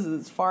was like, this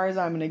is as far as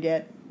I'm going to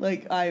get.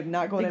 Like, I'm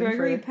not going the any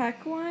Gregory further.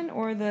 Peck one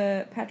or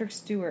the Patrick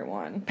Stewart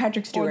one?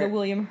 Patrick Stewart. Or the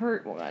William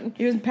Hurt one?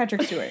 It was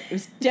Patrick Stewart. It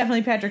was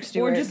definitely Patrick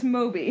Stewart. Or just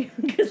Moby.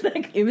 Because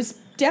It was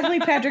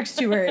definitely Patrick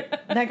Stewart.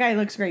 That guy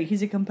looks great.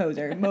 He's a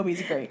composer.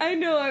 Moby's great. I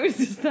know, I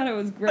just thought it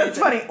was great. That's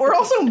funny. Or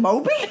also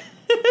Moby?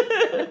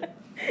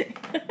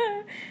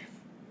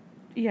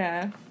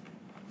 Yeah.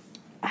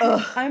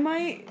 Ugh. I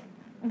might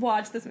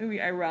watch this movie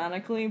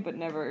ironically, but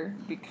never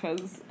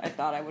because I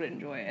thought I would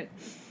enjoy it.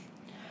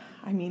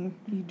 I mean,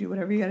 you do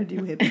whatever you gotta do,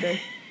 hipster.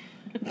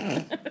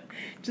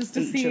 Just to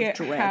Age see of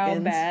how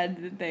Dragons.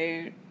 bad that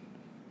they...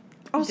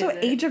 Also, did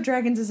it. Age of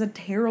Dragons is a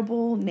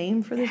terrible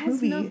name for It this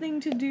has movie. nothing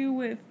to do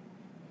with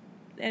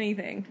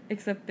anything,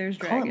 except there's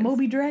Call dragons. it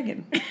Moby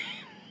Dragon.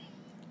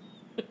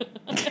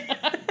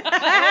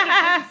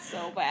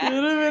 So It bad.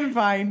 would have been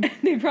fine.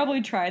 They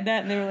probably tried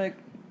that and they were like,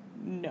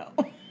 no.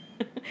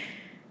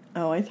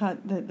 Oh, I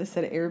thought that this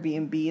said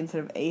Airbnb instead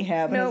of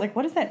Ahab. And I was Nope. like,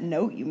 what is that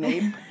note you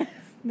made?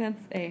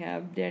 That's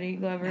Ahab. Danny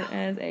Glover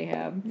as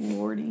Ahab.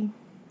 Lordy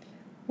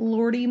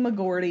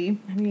McGordy.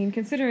 I mean,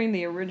 considering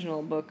the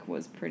original book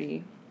was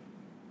pretty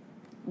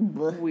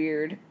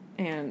weird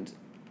and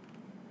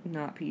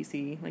not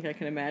PC, like I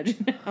can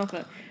imagine how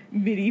the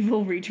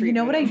medieval retreat. You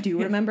know what I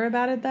do remember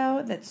about it,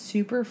 though, that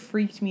super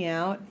freaked me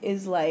out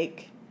is,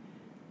 like,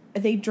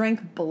 they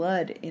drank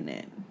blood in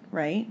it,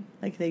 right?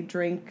 Like, they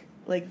drink,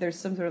 like, there's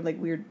some sort of,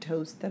 like, weird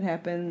toast that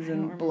happens I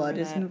don't and blood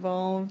remember is that.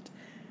 involved.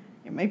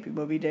 It might be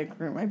Moby Dick,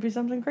 or it might be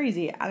something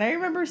crazy. And I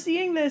remember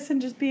seeing this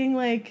and just being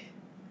like,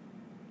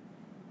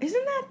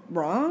 isn't that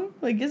wrong?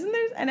 Like, isn't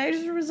there... And I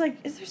just was like,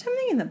 is there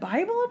something in the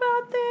Bible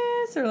about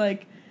this? Or,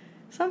 like,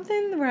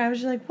 something where I was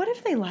just like, what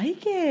if they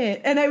like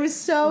it? And I was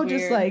so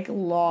just, Weird. like,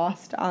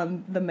 lost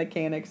on the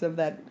mechanics of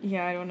that.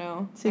 Yeah, I don't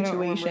know. Situation. I don't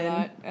remember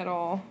that at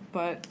all,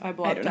 but I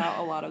blocked don't know. out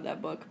a lot of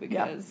that book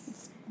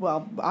because...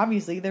 Well,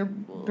 obviously, they're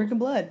drinking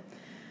blood.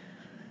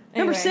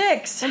 Number Anyway,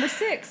 6. Number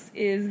 6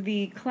 is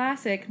the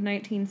classic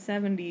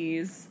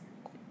 1970s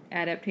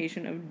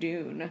adaptation of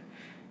Dune,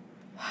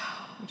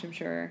 which I'm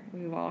sure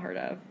we've all heard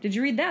of. Did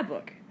you read that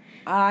book?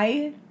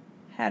 I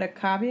had a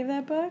copy of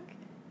that book,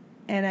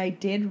 and I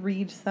did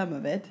read some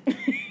of it.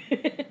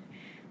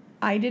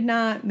 I did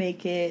not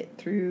make it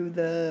through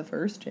the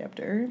first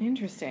chapter.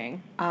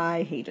 Interesting.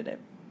 I hated it.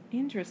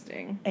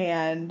 Interesting.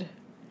 And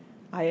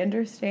I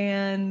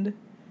understand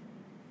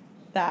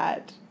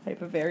that I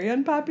have a very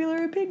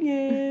unpopular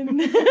opinion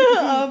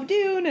of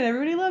Dune, and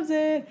everybody loves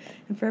it.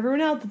 And for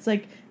everyone else, it's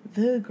like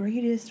the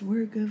greatest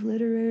work of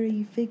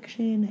literary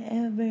fiction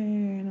ever.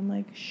 And I'm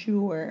like,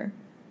 sure.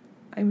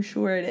 I'm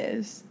sure it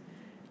is.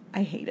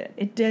 I hate it.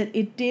 It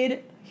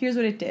did, here's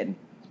what it did.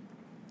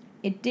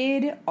 It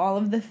did all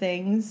of the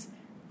things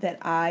that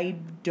I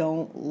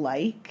don't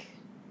like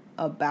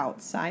about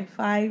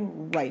sci-fi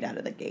right out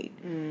of the gate.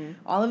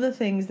 All of the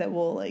things that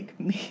will, like,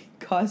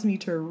 cause me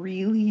to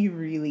really,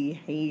 really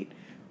hate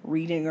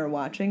reading or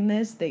watching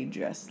this, they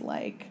just,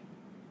 like,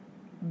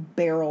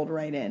 barreled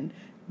right in.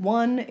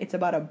 One, it's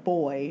about a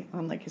boy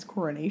on, like, his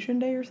coronation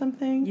day or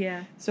something.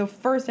 Yeah. So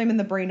first I'm in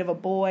the brain of a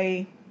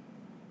boy.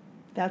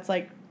 That's,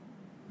 like,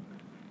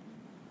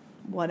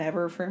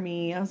 whatever for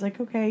me. I was like,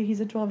 okay,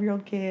 he's a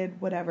 12-year-old kid,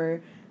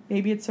 whatever.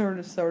 Maybe it's sort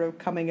of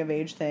coming of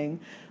age thing.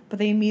 But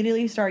they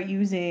immediately start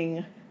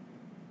using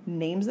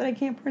names that I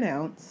can't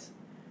pronounce.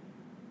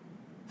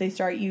 They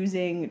start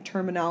using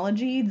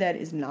terminology that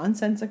is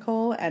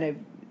nonsensical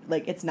and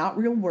it's not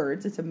real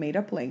words. It's a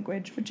made-up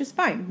language, which is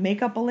fine.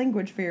 Make up a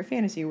language for your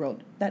fantasy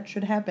world. That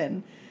should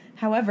happen.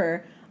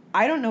 However,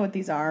 I don't know what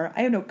these are.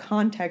 I have no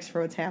context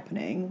for what's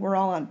happening. We're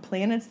all on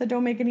planets that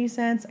don't make any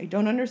sense. I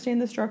don't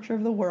understand the structure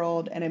of the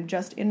world, and I'm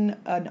just in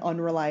an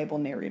unreliable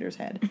narrator's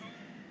head.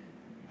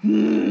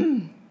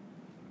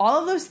 All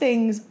of those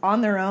things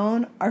on their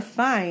own are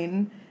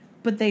fine,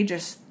 but they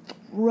just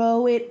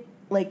throw it,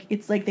 like,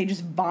 it's like they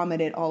just vomit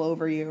it all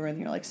over you, and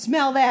you're like,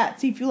 smell that,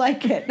 see if you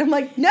like it. And I'm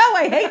like, no,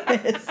 I hate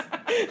this.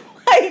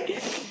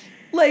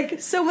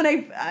 So when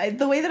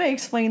the way that I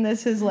explain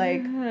this is,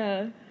 like,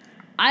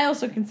 I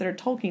also consider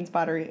Tolkien's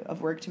body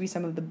of work to be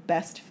some of the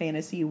best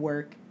fantasy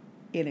work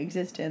in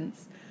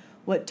existence.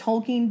 What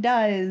Tolkien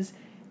does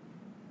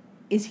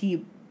is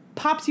he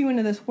pops you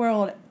into this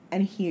world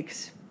and he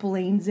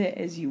explains it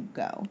as you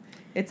go.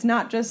 It's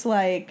not just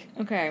like,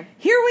 okay,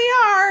 here we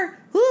are.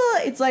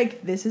 It's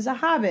like, this is a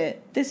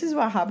hobbit. This is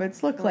what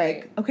hobbits look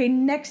like. Okay,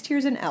 next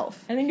here's an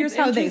elf. I think here's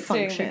how they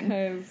function.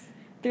 Because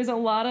there's a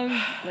lot of,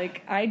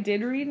 like, I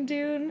did read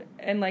Dune,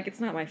 and, like, it's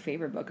not my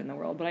favorite book in the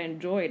world, but I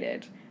enjoyed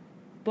it.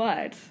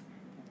 But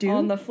Dune?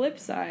 On the flip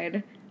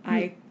side,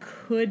 I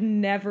could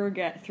never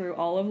get through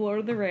all of Lord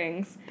of the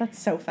Rings. That's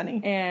so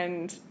funny.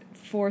 And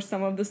for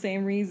some of the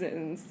same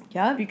reasons.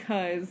 Yeah.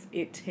 Because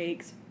it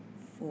takes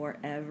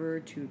forever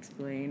to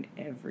explain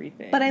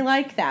everything. But I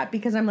like that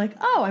because I'm like,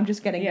 oh, I'm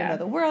just getting to know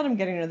the world. I'm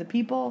getting to know the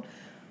people.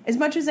 As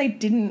much as I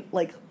didn't,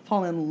 like,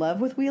 fall in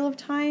love with Wheel of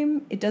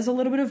Time, it does a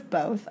little bit of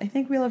both. I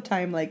think Wheel of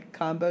Time, like,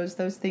 combos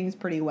those things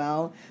pretty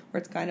well, where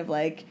it's kind of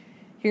like,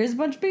 here's a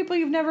bunch of people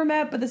you've never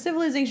met, but the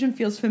civilization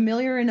feels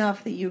familiar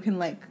enough that you can,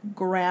 like,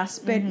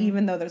 grasp it,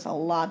 even though there's a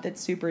lot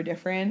that's super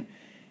different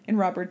in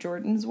Robert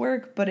Jordan's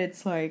work. But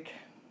it's like,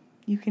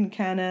 you can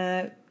kind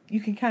of,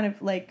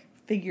 like,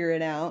 figure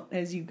it out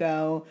as you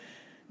go.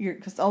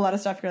 Because a lot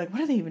of stuff you're like,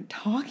 what are they even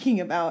talking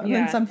about? And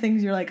then some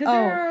things you're like,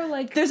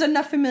 oh, there's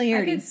enough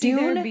familiarity.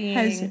 Dune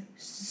has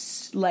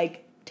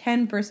like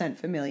 10%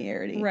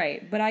 familiarity.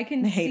 Right, but I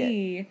can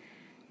see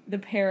the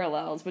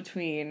parallels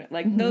between,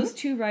 like, those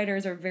two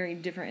writers are very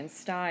different in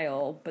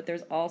style, but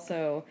there's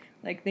also,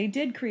 like, they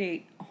did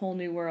create whole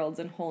new worlds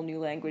and whole new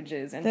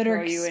languages and that throw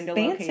are you into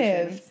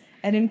locations.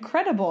 And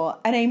incredible.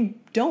 And I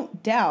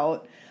don't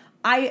doubt,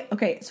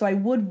 so I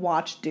would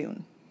watch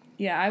Dune.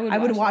 Yeah, I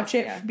would watch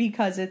it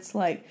because it's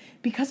like,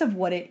 because of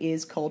what it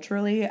is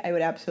culturally, I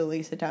would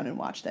absolutely sit down and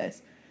watch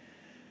this.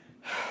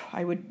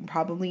 I would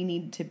probably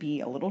need to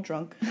be a little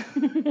drunk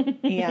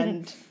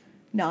and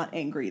not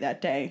angry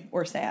that day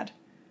or sad.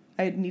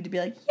 I would need to be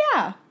like,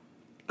 I'm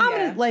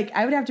gonna, like,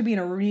 I would have to be in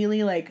a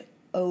really, like,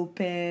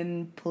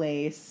 open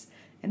place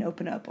and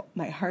open up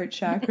my heart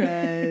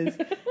chakras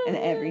and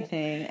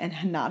everything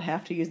and not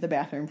have to use the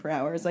bathroom for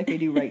hours like I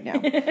do right now.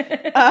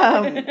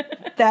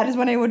 That is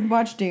when I would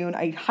watch Dune.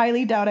 I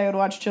highly doubt I would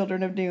watch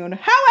Children of Dune.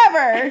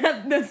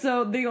 However...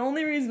 So the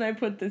only reason I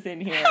put this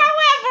in here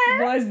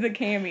was the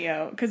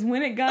cameo. Because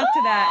when it got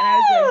to that, and I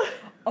was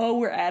like, oh,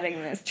 we're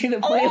adding this to the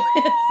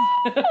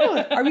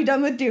playlist. Are we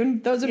done with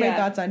Dune? Those are my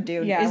thoughts on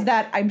Dune. Yeah. Is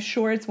that I'm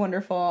sure it's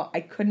wonderful. I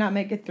could not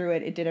make it through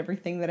it. It did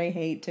everything that I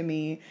hate to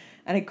me.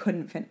 And I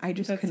couldn't I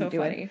just couldn't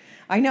do it.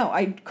 I know,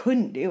 I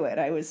couldn't do it.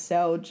 I was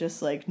so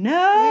just like,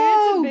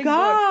 no,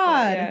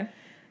 God. Book,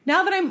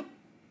 now that I'm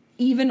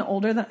even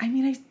older than,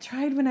 I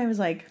tried when I was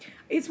like...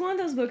 It's one of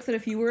those books that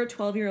if you were a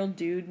 12-year-old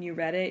dude and you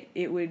read it,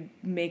 it would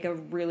make a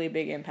really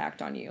big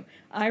impact on you.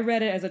 I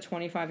read it as a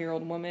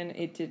 25-year-old woman.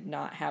 It did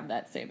not have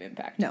that same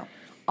impact. No.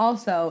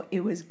 Also,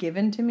 it was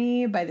given to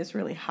me by this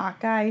really hot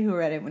guy who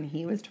read it when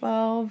he was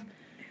 12.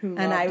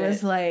 And I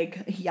was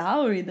like,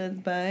 y'all read this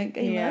book.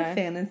 I love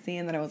fantasy.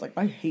 And then I was like,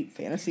 I hate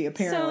fantasy,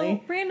 apparently.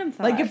 So, random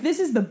thought. Like, if this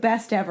is the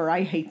best ever,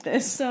 I hate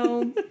this.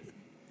 So,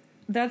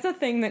 that's a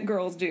thing that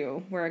girls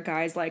do, where a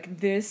guy's like,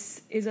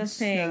 this is a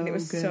thing that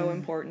was so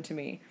important to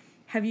me.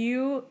 Have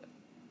you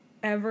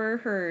ever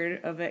heard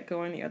of it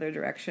going the other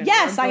direction?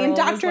 Yes, I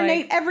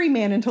indoctrinate every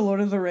man into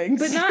Lord of the Rings.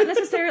 But not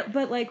necessarily,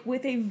 but, like,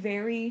 with a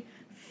very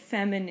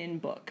feminine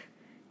book.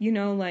 You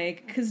know,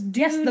 like, because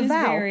Dune is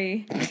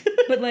very...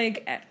 But,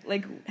 like,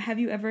 have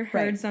you ever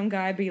heard some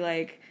guy be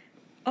like,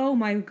 oh,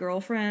 my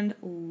girlfriend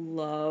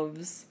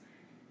loves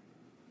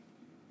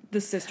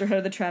the Sisterhood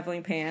of the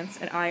Traveling Pants,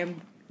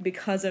 and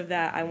because of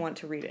that, I want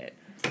to read it.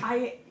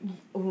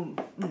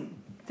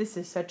 This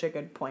is such a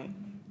good point.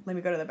 Let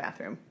me go to the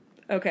bathroom.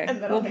 Okay,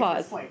 and then we'll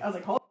pause. I was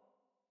like, hold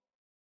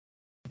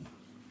on.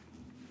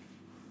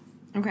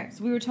 Okay,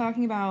 so we were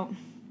talking about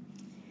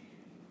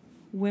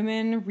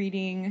women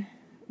reading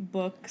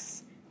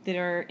books that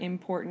are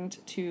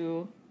important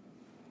to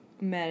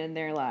men in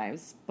their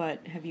lives,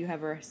 but have you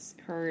ever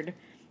heard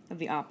of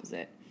the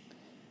opposite.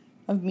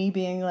 Of me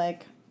being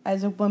like,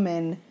 as a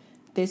woman,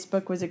 this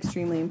book was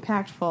extremely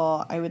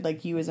impactful. I would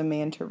like you as a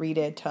man to read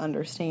it to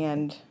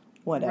understand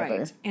whatever.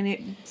 Right. And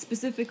it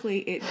specifically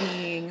it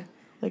being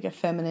like a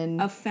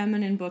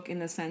feminine book in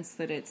the sense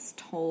that it's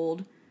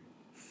told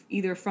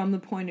either from the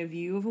point of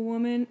view of a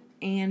woman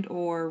and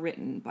or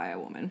written by a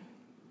woman.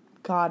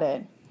 Got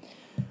it.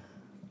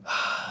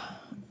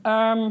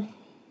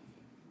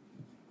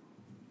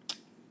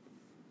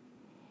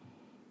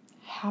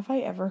 Have I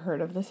ever heard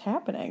of this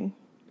happening?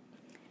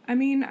 I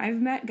mean, I've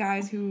met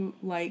guys who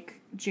like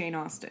Jane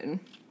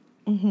Austen.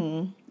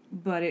 Mm-hmm.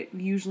 But it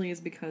usually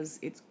is because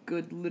it's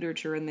good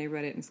literature and they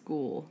read it in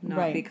school, not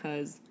right.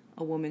 because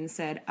a woman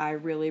said, I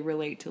really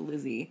relate to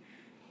Lizzie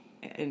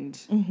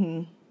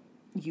and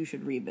you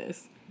should read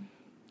this.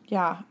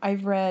 Yeah,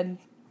 I've read,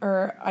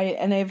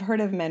 I've heard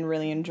of men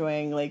really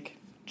enjoying, like,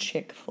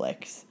 chick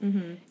flicks,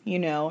 you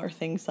know, or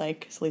things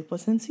like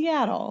Sleepless in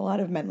Seattle. A lot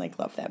of men, like,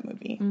 love that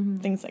movie.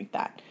 Things like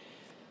that.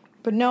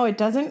 But no, it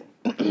doesn't.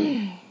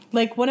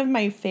 Like, one of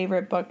my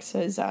favorite books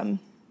is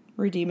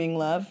Redeeming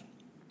Love.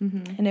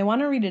 And I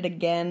want to read it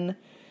again,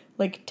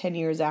 like, 10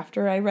 years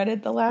after I read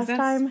it the last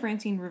time. That's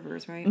Francine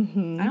Rivers, right? I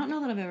don't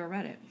know that I've ever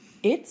read it.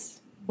 It's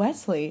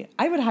Wesley.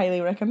 I would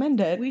highly recommend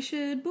it. We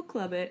should book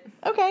club it.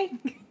 Okay.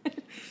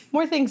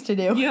 More things to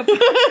do. Yep.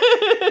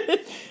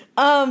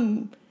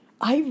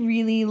 I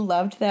really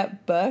loved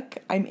that book.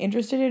 I'm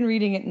interested in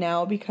reading it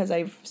now because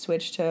I've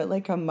switched to,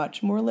 like, a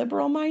much more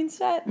liberal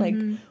mindset. Like,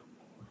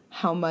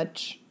 how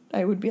much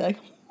I would be like,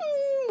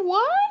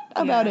 what?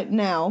 About it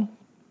now.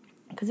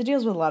 Because it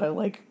deals with a lot of,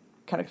 like,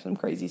 kind of some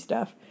crazy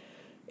stuff.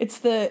 It's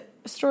the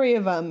story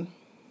of,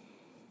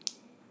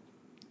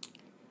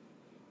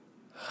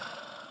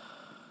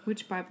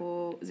 Which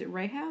Bible? Is it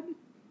Rahab?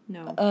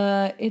 No.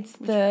 It's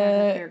Which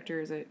Bible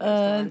character is it?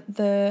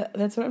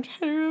 That's what I'm trying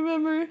to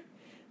remember.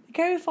 The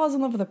guy who falls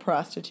in love with a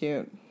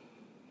prostitute.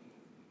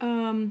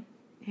 Hang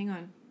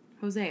on.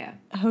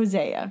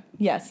 Hosea.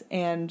 Yes,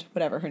 and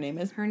whatever her name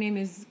is. Her name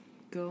is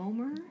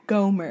Gomer?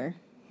 Gomer.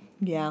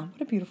 Yeah,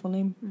 what a beautiful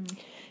name.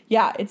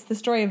 Yeah, it's the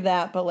story of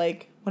that, but,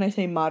 like, when I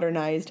say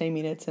modernized, I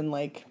mean it's in,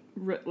 like...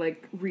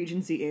 like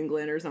Regency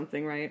England or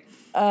something, right?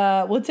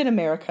 Well, it's in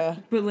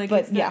America.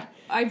 But yeah.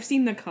 I've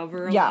seen the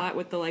cover a lot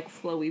with the, like,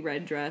 flowy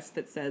red dress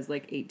that says,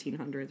 like,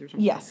 1800s or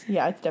something. Yes,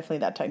 yeah, it's definitely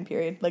that time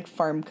period. Like,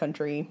 farm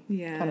country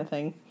kind of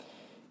thing.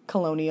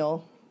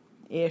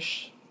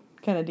 Colonial-ish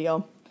kind of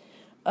deal.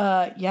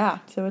 Yeah,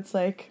 so it's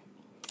like...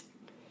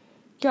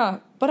 Yeah,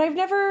 but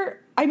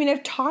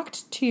I've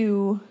talked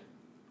to...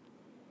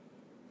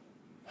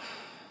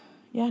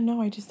 Yeah,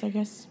 no, I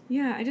guess...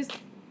 Yeah,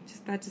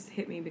 that just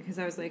hit me because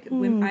I was like,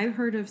 I've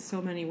heard of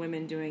so many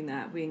women doing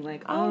that, being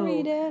like, I'll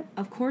read it.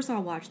 Of course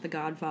I'll watch The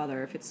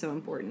Godfather if it's so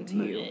important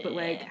to you. But,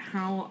 like,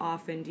 how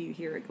often do you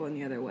hear it going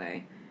the other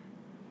way?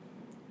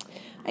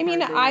 I mean,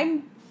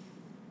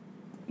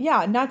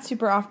 not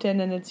super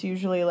often, and it's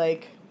usually,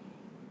 like...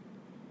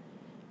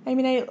 I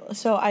mean,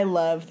 I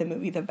love the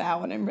movie The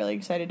Vow, and I'm really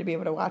excited to be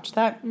able to watch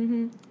that.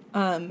 And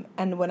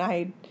when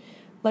I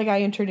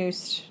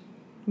introduced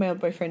my old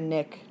boyfriend,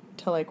 Nick,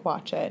 to, like,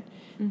 watch it.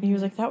 And he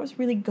was like, that was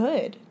really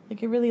good.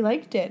 Like, I really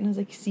liked it. And I was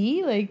like,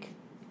 see? Like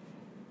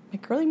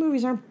girly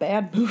movies aren't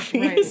bad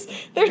movies.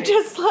 Right. They're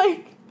just,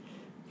 like,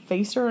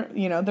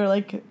 they're,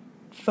 like,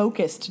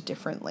 focused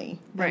differently.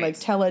 Right. They, like,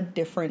 tell a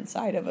different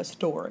side of a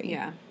story.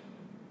 Yeah.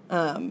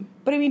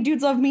 But, I mean,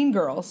 dudes love Mean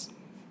Girls.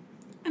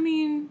 I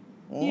mean,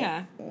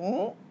 yeah.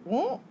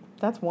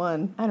 That's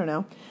one. I don't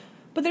know.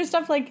 But there's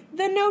stuff like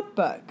The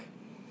Notebook.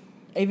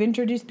 I've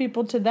introduced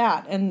people to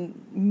that,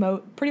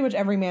 and pretty much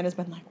every man has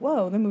been like,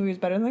 whoa, the movie was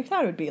better than I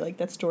thought it would be. Like,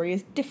 that story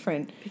is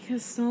different.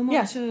 Because so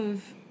much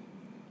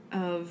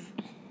of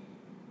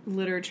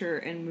literature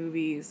and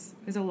movies,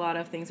 there's a lot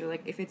of things that are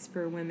like, if it's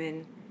for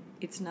women,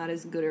 it's not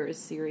as good or as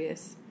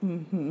serious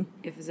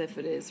as if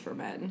it is for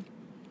men.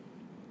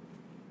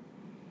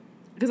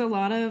 Because a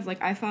lot of,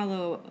 like, I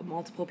follow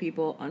multiple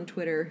people on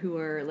Twitter who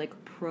are,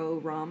 like, pro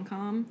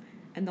rom-com,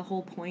 and the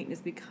whole point is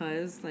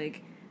because,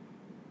 like,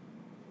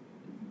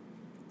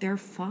 they're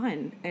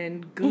fun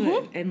and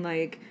good and,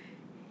 like,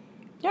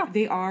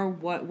 they are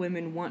what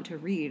women want to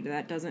read.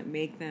 That doesn't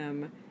make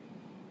them,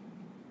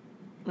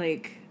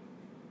 like,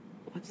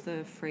 what's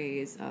the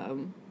phrase?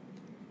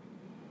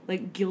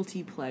 Like,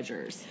 guilty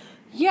pleasures.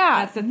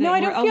 Yeah. That's the thing. No,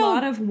 I don't feel... A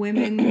lot of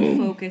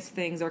women-focused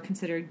things are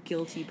considered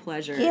guilty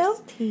pleasures.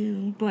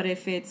 Guilty. But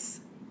if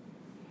it's,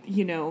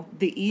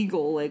 The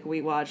Eagle, like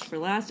we watched for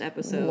last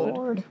episode...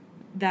 Lord.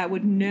 That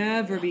would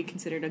never be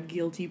considered a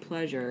guilty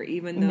pleasure,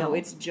 even though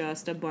it's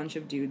just a bunch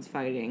of dudes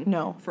fighting.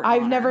 No. For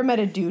I've honor. Never met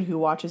a dude who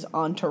watches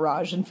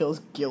Entourage and feels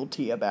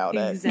guilty about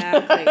it.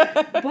 Exactly.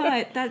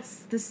 But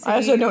that's the same... I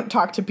also don't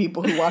talk to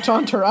people who watch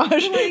Entourage.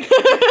 Like,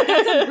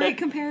 that's a great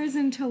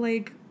comparison to,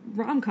 like,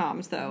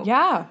 rom-coms, though.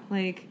 Yeah.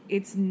 Like,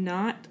 it's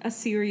not a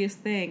serious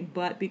thing,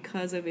 but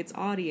because of its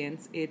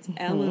audience, it's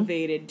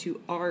elevated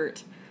to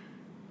art.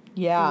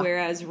 Yeah.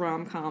 Whereas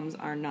rom-coms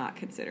are not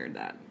considered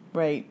that.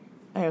 Right.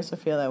 I also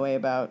feel that way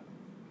about,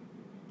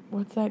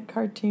 what's that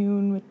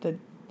cartoon with the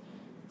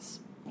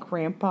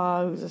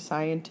grandpa who's a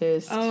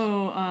scientist.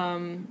 Oh,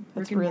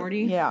 Rick and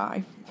Morty?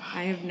 Yeah.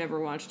 I have never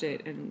watched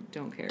it and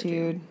don't care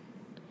Dude,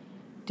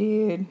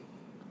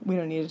 we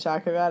don't need to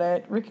talk about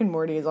it. Rick and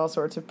Morty is all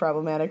sorts of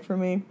problematic for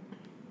me.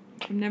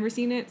 I've never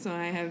seen it, so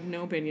I have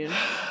no opinion.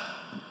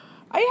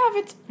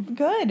 It's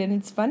good and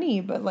it's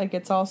funny, but, like,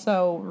 it's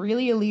also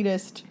really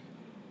elitist,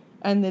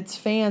 and its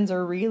fans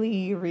are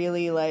really,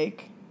 really,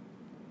 like,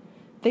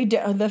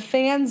 the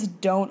fans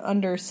don't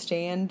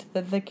understand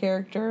that the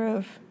character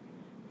of,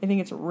 I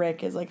think it's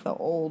Rick, is, like, the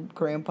old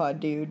grandpa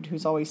dude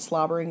who's always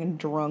slobbering and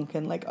drunk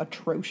and, like,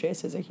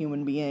 atrocious as a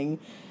human being.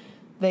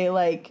 They,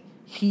 like,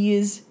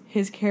 his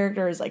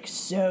character is, like,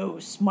 so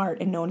smart,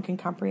 and no one can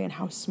comprehend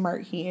how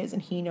smart he is,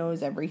 and he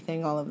knows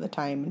everything all of the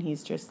time, and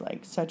he's just,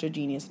 like, such a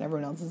genius, and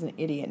everyone else is an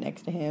idiot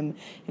next to him,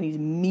 and he's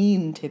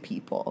mean to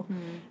people.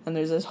 And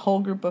there's this whole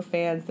group of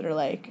fans that are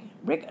like,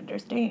 Rick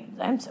understands,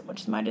 I'm so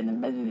much smarter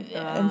than...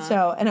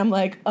 And I'm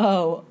like,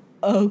 oh,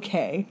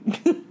 okay.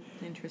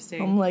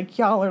 Interesting. I'm like,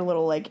 y'all are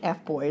little, like,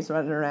 F-boys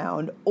running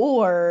around,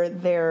 or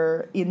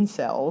they're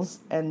incels,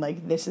 and,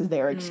 like, this is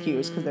their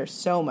excuse, because they're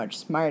so much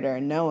smarter,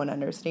 and no one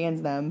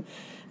understands them.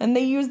 And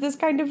they use this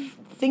kind of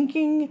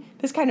thinking,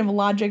 this kind of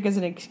logic as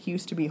an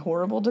excuse to be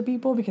horrible to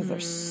people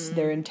because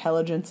their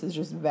intelligence is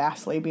just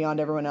vastly beyond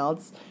everyone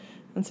else.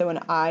 And so when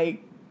I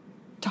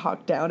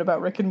talk down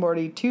about Rick and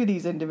Morty to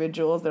these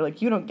individuals, they're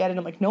like, you don't get it.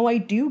 I'm like, no, I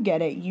do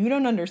get it. You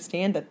don't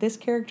understand that this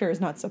character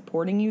is not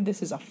supporting you.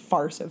 This is a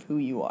farce of who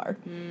you are.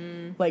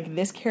 Like,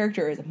 this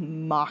character is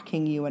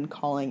mocking you and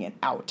calling it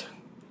out.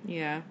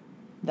 Yeah.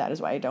 That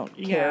is why I don't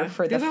care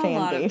for the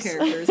fan base. There's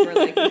a lot of characters where,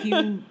 like, if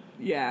you...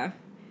 Yeah.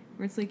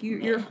 Where it's like,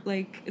 you're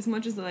like, as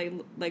much as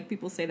like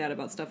people say that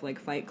about stuff like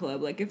Fight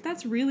Club, like, if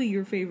that's really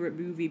your favorite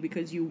movie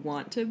because you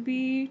want to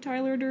be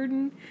Tyler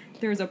Durden,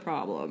 there's a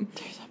problem.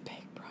 There's a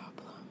big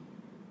problem.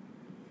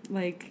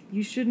 Like,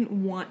 you shouldn't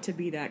want to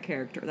be that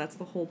character. That's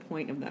the whole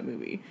point of that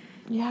movie.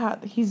 Yeah,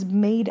 he's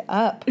made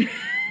up.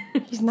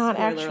 He's not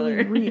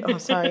actually real. Oh,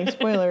 sorry.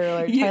 Spoiler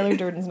alert. Yeah. Tyler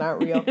Durden's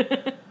not real.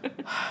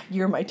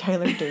 You're my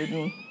Tyler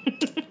Durden.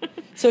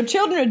 So,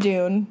 Children of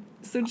Dune.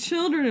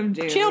 Children of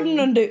Dune. Children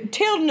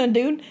of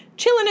Dune.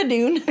 Chillin' a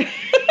Dune.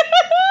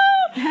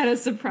 Had a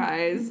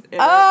surprise.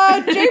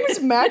 James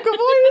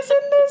McAvoy is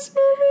in this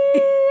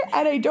movie.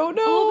 And I don't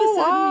know all of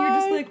a sudden why. you're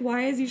just like,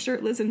 why is he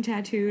shirtless and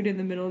tattooed in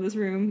the middle of this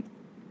room?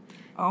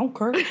 I don't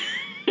care.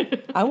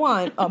 I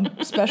want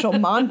a special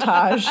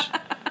montage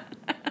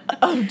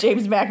of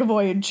James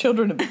McAvoy and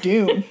Children of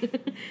Dune.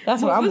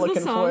 That's what I'm looking for. What was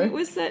the song it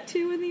was set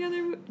to in the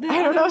other?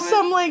 I don't know,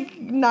 some like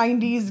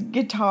 90s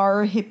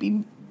guitar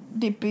hippie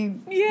dippy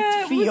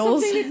feels. It was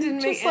something that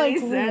didn't make any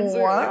sense.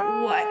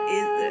 What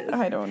is this?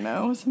 I don't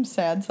know. Some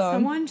sad song.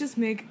 Someone just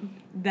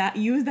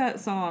use that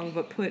song,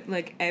 but put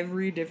like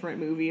every different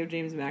movie of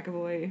James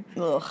McAvoy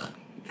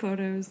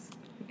photos.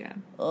 Yeah.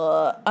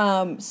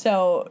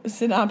 So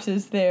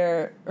synopsis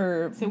there,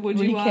 or so would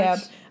recap. You watch?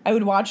 I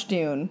would watch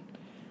Dune.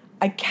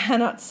 I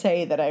cannot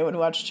say that I would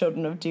watch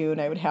Children of Dune.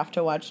 I would have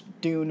to watch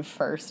Dune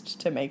first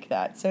to make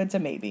that. So it's a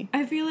maybe.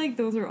 I feel like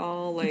those are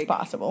all like... It's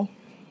possible.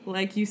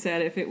 Like you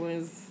said, if it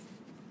was...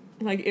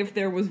 Like, if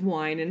there was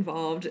wine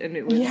involved and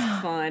it was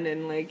fun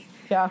and, like...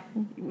 Yeah.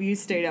 We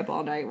stayed up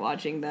all night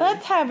watching them.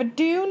 Let's have a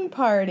Dune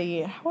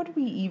party. How would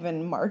we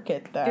even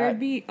market that? There'd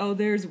be... Oh,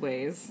 there's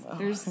ways.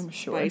 There's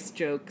spice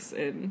jokes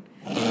and...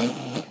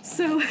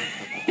 So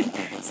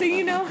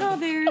you know how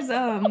there's,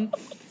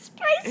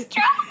 Spice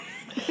jokes?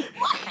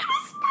 What kind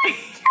of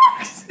spice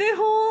jokes? The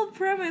whole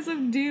premise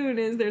of Dune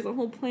is there's a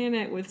whole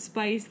planet with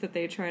spice that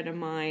they try to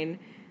mine,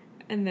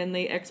 and then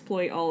they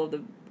exploit all of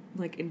the,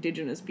 like,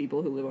 indigenous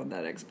people who live on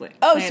that planet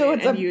so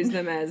it's and use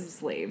them as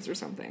slaves or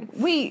something.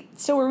 Wait,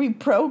 so are we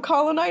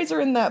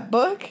pro-colonizer in that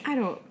book? I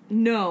don't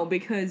know,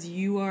 because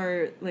you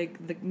are,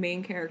 like, the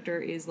main character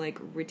is, like,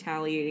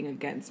 retaliating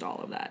against all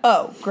of that.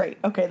 Oh, great.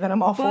 Okay, then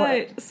I'm all for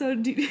it. So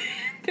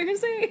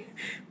there's a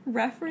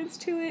reference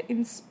to it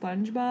in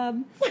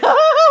SpongeBob.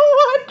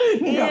 What?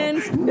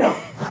 And no.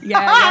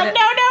 Yeah.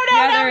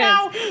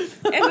 No.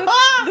 And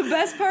the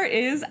best part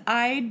is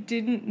I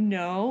didn't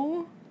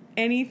know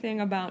anything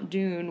about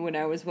Dune when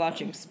I was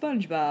watching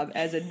SpongeBob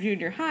as a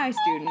junior high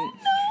student.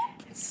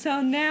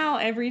 So now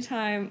every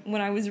time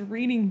when I was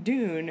reading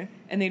Dune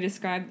and they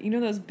described, you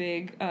know, those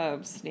big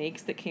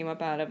snakes that came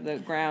up out of the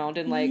ground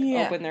and like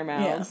open their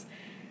mouths,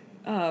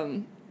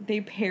 they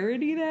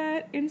parody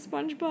that in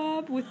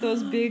SpongeBob with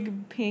those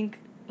big pink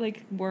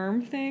like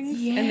worm things,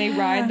 and they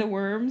ride the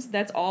worms.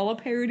 That's all a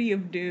parody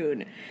of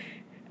Dune.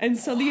 And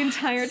so the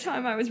entire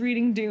time I was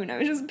reading Dune, I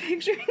was just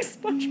picturing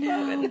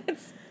SpongeBob and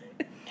that's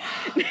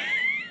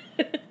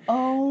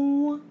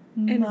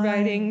and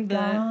riding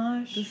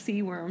the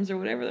sea worms or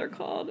whatever they're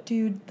called.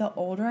 Dude, the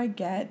older I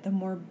get, the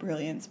more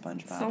brilliant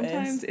SpongeBob is.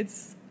 Sometimes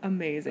it's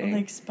amazing.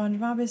 Like,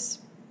 SpongeBob is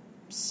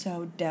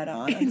so dead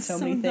on so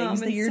many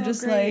things that you're so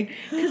just great. like...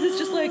 Because it's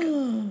just like,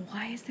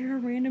 why is there a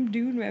random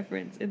Dune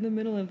reference in the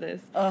middle of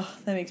this? Ugh,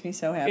 that makes me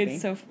so happy.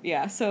 It's so...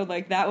 Yeah, so,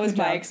 like, that was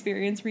my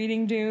experience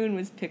reading Dune,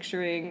 was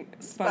picturing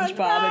SpongeBob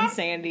and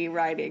Sandy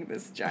riding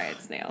this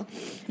giant snail.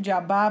 Good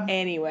job, Bob.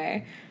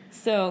 Anyway...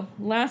 So,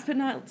 last but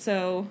not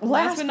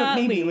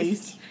maybe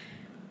least,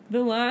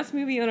 the last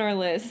movie on our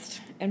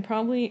list, and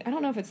probably, I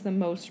don't know if it's the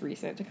most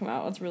recent to come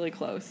out, it's really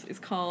close, is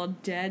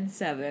called Dead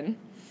 7.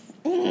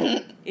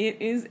 It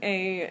is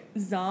a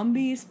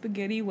zombie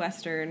spaghetti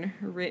western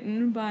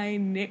written by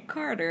Nick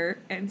Carter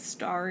and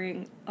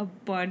starring a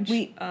bunch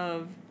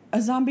of...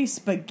 A zombie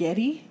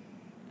spaghetti?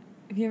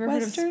 Have you ever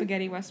heard of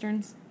spaghetti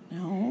westerns?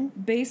 No.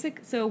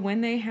 So when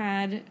they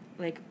had,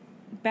 like,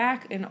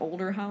 back in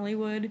older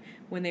Hollywood,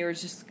 when they were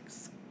just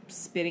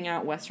spitting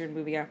out Western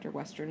movie after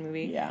Western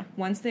movie,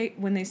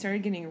 when they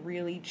started getting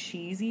really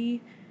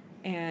cheesy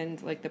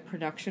and, like, the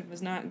production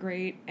was not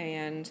great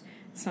and...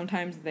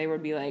 Sometimes they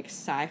would be, like,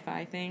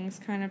 sci-fi things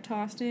kind of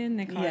tossed in.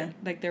 They call it,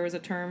 like, there was a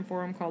term for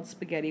them called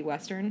spaghetti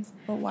westerns.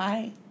 But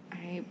why?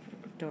 I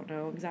don't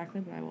know exactly,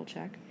 but I will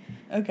check.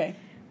 Okay.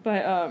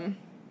 But,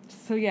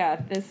 so yeah,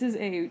 this is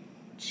a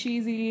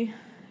cheesy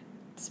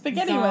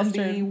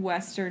spaghetti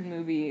western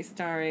movie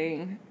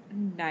starring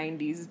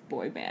 90s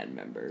boy band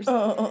members.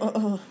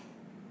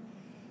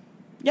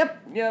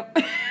 Yep.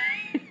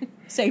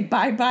 Say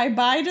bye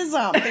to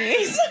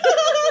zombies.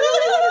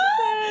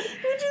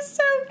 Which is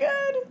so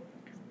good.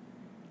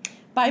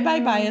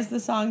 Bye is the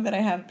song that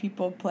I have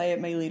people play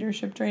at my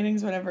leadership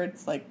trainings whenever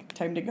it's, like,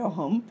 time to go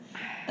home.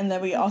 And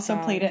then we also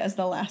played it as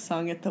the last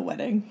song at the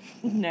wedding.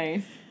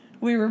 Nice.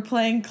 We were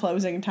playing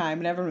Closing Time,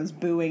 and everyone was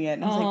booing it.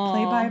 And I was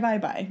like, play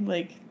bye.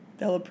 Like,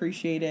 they'll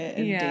appreciate it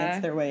and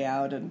dance their way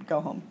out and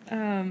go home.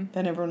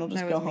 Then everyone will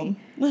just go home.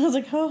 I was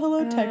like, oh,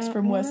 hello, text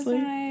from Wesley.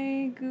 Was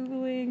I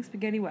Googling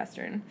spaghetti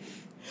western?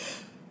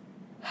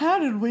 How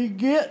did we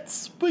get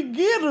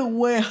spaghetti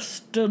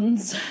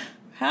westerns?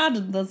 How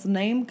did this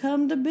name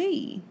come to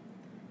be?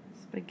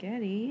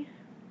 Spaghetti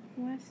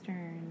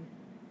western.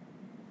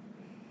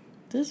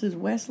 This is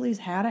Wesley's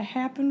How'd It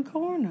Happen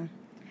corner.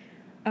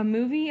 A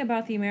movie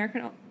about the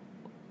American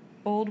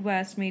Old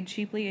West made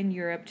cheaply in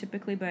Europe,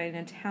 typically by an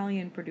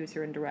Italian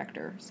producer and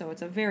director. So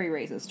it's a very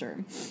racist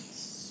term.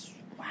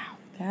 Wow.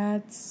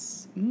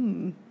 That's... I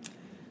don't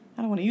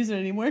want to use it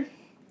anymore.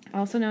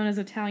 Also known as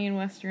Italian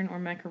Western or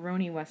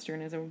Macaroni Western,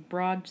 is a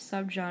broad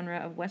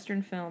subgenre of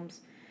Western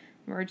films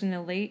emerged in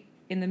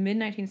the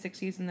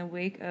mid-1960s in the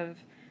wake of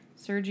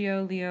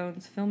Sergio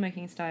Leone's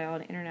filmmaking style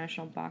and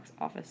international box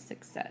office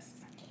success.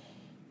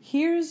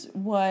 Here's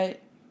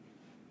what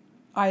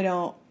I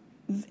don't...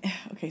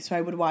 Okay, so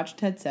I would watch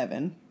Ted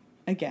 7,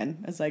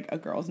 again, as, like, a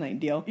girls' night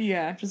deal.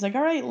 Yeah. Just like,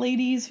 all right,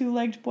 ladies who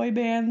liked boy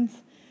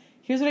bands.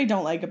 Here's what I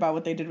don't like about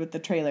what they did with the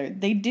trailer.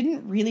 They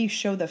didn't really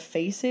show the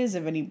faces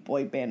of any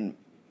boy band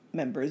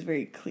members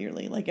very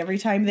clearly. Like, every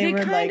time they were,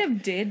 like... They kind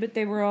of did, but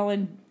they were all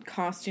in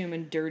costume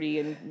and dirty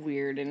and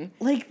weird and...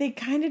 Like, they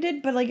kind of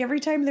did, but, like, every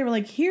time they were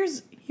like,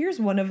 here's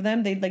one of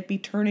them, they'd, like, be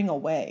turning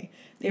away.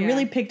 They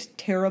really picked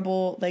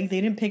terrible... Like,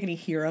 they didn't pick any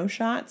hero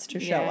shots to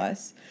show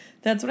us.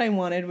 That's what I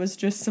wanted, was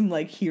just some,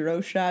 like,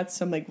 hero shots,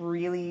 some, like,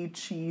 really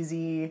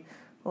cheesy,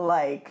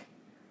 like...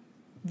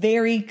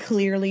 very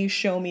clearly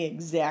show me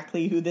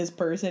exactly who this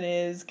person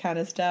is kind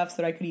of stuff so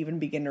that I could even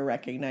begin to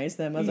recognize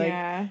them. I was like,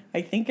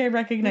 I think I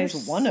recognize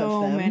one of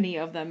them. So many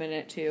of them in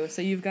it, too.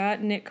 So you've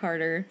got Nick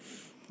Carter,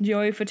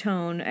 Joey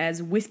Fatone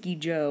as Whiskey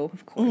Joe.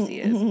 Of course he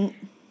is.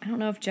 I don't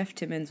know if Jeff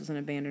Timmons was in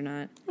a band or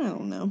not. I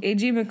don't know.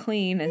 A.J.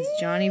 McLean as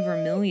Johnny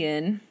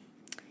Vermillion.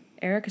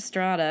 Eric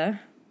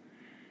Estrada.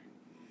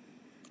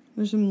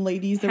 There's some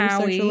ladies that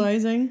Howie, were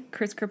sexualizing.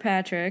 Chris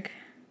Kirkpatrick.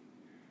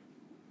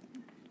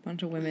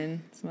 Bunch of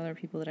women, some other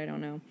people that I don't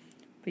know.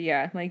 But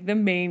yeah, like, the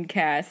main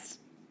cast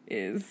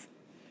is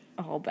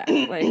all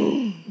band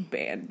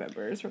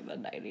members from the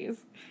 90s.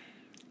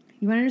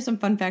 You want to hear some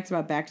fun facts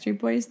about Backstreet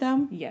Boys,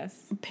 though?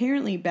 Yes.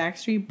 Apparently,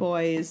 Backstreet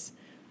Boys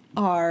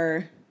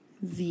are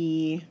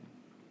the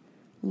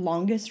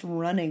longest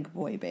running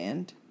boy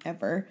band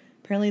ever.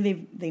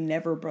 Apparently, they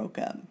never broke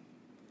up.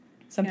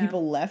 Some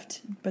people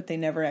left, but they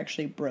never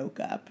actually broke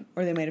up.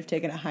 Or they might have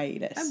taken a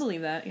hiatus. I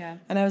believe that, yeah.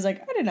 And I was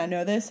like, I did not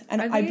know this.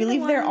 And I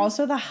believe they're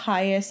also the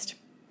highest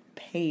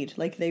paid.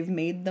 Like, they've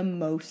made the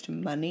most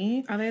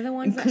money. Are they the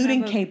ones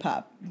including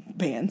K-pop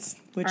bands.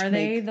 Are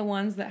they the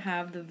ones that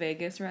have the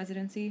Vegas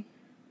residency?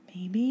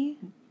 Maybe.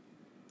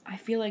 I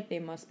feel like they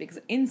must be,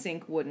 because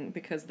NSYNC wouldn't,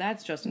 because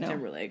that's Justin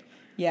Timberlake.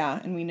 Yeah,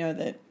 and we know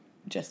that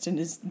Justin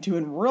is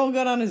doing real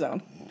good on his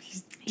own.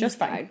 He's just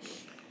fine.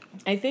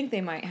 I think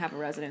they might have a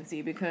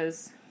residency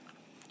because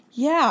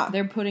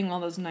they're putting all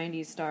those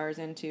 90s stars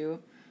into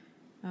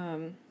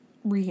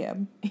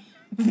rehab.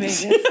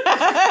 Vegas.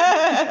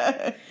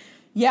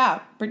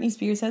 Yeah, Britney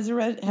Spears has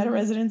had a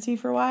residency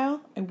for a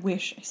while. I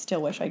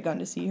still wish I'd gone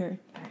to see her.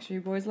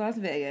 Backstreet Boys Las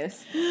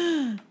Vegas.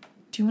 Do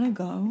you want to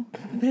go?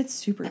 I bet it's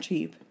super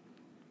cheap.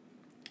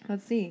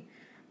 Let's see.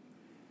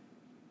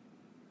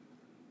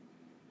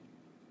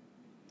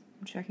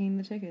 I'm checking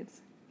the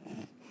tickets.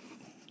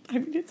 I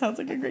mean, it sounds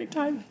like a great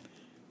time.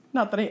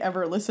 Not that I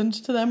ever listened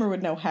to them or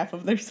would know half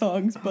of their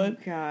songs, but...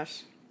 Oh,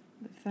 gosh.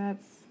 That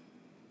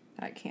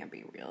can't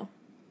be real.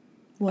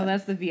 Well,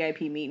 that's the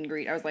VIP meet and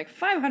greet. I was like,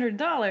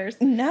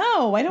 $500?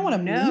 No, I don't want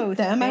to No, meet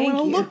them. I thank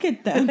want to you. look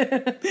at them.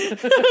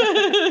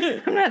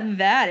 I'm not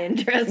that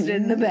interested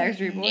in the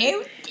Backstreet Boys.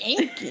 No,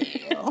 thank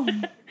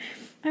you.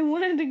 I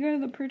wanted to go to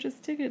the purchase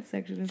ticket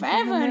section. And see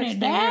how much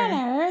they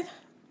were. $500.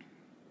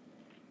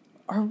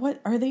 Or what?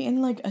 Are they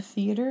in like a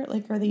theater?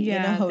 Like, are they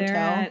in a hotel? They're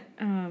at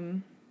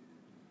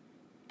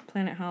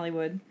Planet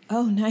Hollywood.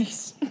 Oh,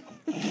 nice.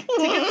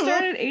 Tickets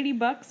start at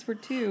 $80 for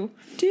 2.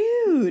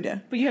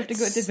 Dude. But you have to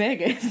go to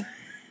Vegas.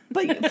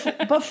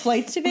 But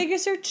flights to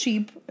Vegas are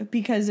cheap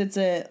because it's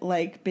a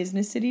like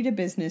business city to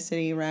business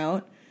city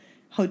route.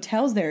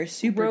 Hotels there are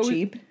super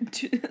cheap.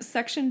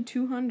 Section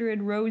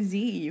 200, row Z,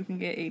 you can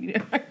get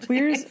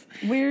 $80.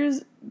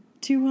 Where's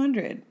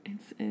 200?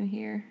 It's in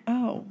here.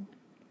 Oh.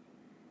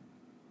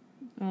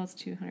 Well, it's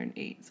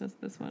 208, so it's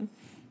this one.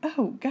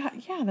 Oh,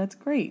 God. Yeah, that's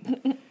great.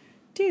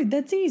 Dude,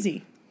 that's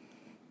easy.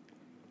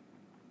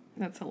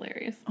 That's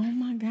hilarious. Oh,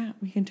 my God.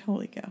 We can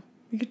totally go.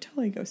 We could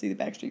totally go see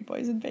the Backstreet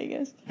Boys in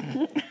Vegas.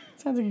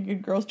 Sounds like a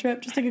good girls'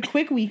 trip. Just like a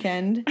quick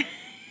weekend.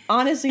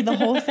 Honestly, the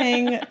whole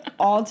thing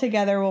all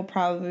together will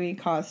probably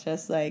cost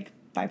us like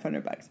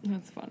 $500.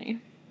 That's funny.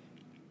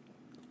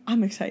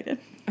 I'm excited.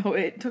 Oh,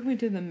 it took me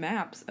to the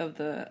maps of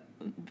the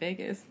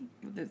Vegas.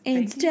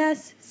 It's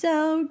just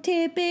so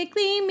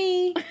typically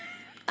me.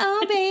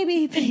 Oh,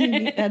 baby,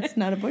 baby. That's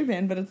not a boy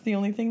band, but it's the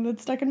only thing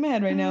that's stuck in my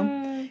head right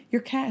now.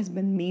 Your cat has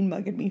been mean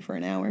mugging me for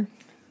an hour.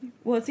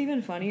 Well, it's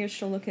even funnier.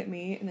 She'll look at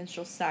me, and then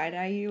she'll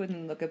side-eye you, and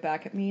then look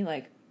back at me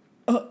like,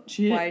 oh,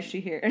 shit. Why is she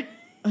here?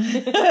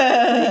 Like,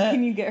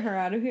 can you get her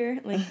out of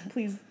here? Like,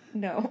 please,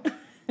 no.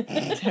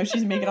 That's how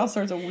she's making all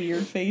sorts of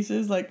weird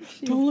faces. Like,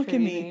 don't look at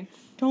me.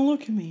 Don't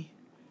look at me.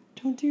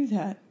 Don't do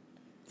that.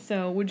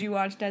 So, would you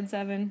watch Dead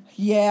 7?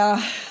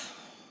 Yeah.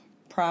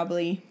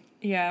 Probably.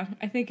 Yeah,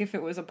 I think if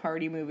it was a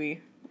party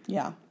movie.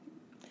 Yeah.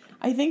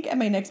 I think at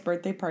my next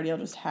birthday party, I'll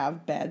just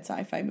have bad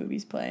sci-fi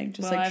movies playing.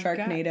 Just like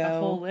Sharknado. Got a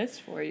whole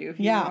list for you. If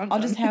you yeah, want I'll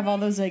them. just have all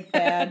those like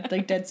bad,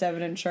 like Dead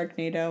 7 and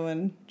Sharknado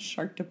and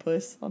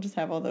Sharktopus. I'll just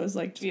have all those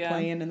like just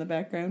playing in the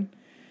background.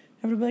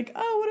 Everybody be like,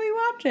 "Oh, what are we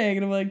watching?"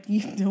 And I'm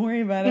like, "Don't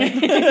worry about it.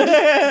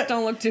 Just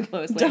don't look too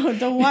closely.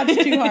 Don't watch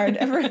too hard."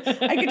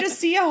 I could just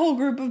see a whole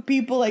group of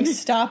people like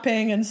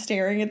stopping and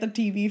staring at the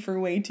TV for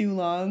way too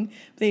long.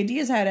 But the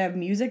idea is how to have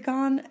music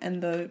on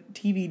and the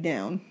TV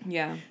down.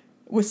 Yeah.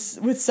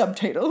 With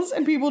subtitles,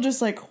 and people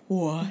just like,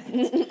 what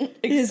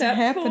is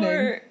happening?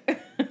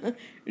 For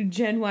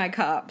Gen Y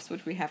Cops,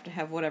 which we have to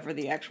have whatever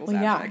the actual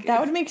soundtrack is. That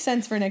would make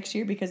sense for next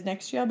year, because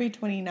next year I'll be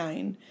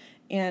 29,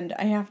 and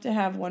I have to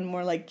have one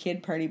more like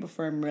kid party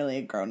before I'm really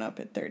a grown up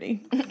at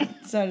 30.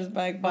 So I just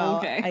like, well,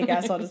 okay. I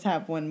guess I'll just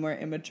have one more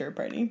immature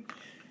party,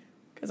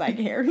 because I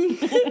care.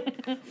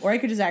 Or I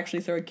could just actually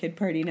throw a kid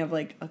party and have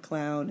like a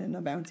clown and a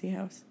bouncy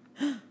house.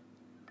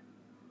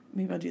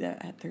 Maybe I'll do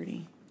that at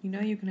 30. You know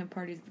you can have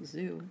parties at the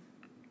zoo.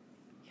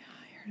 Yeah,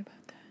 I heard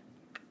about that.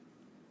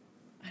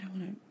 I don't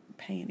want to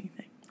pay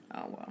anything.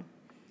 Oh, well.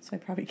 So I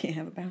probably can't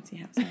have a bouncy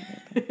house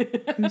either.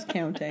 But who's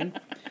counting?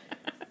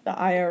 The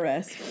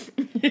IRS.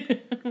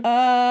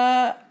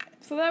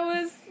 So that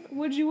was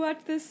Would You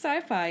Watch This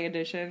Sci-Fi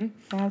edition.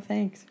 Wow,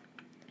 thanks.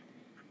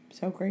 I'm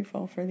so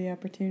grateful for the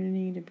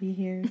opportunity to be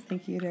here.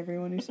 Thank you to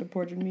everyone who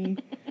supported me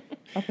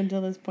up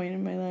until this point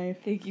in my life.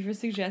 Thank you for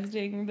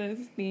suggesting this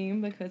theme,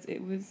 because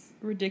it was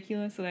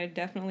ridiculous and I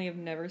definitely have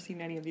never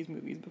seen any of these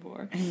movies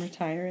before. I'm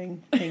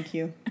retiring. Thank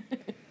you.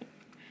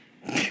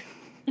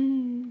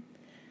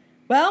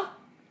 Well,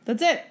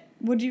 that's it.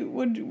 Would you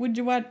watch?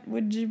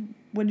 What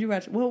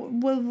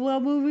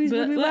movies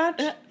would we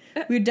watch?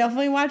 We would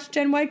definitely watch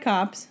Gen Y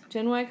Cops.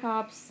 Gen Y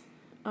Cops.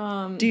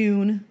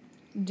 Dune.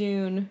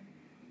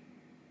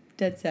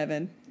 Dead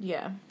 7.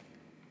 Yeah.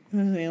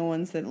 Those are the only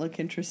ones that look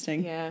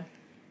interesting. Yeah.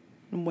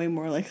 I'm way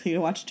more likely to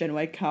watch Gen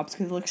Y Cops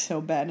because it looks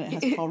so bad and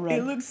it has Paul Rudd.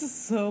 It looks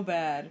so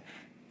bad.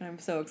 And I'm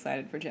so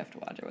excited for Jeff to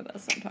watch it with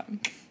us sometime.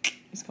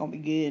 It's gonna be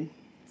good.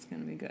 It's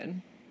gonna be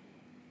good.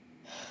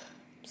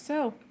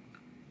 So,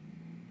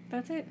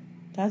 that's it.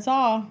 That's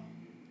all.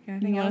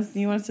 Anything else?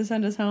 You want us to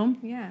send us home?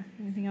 Yeah.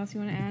 Anything else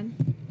you want to add?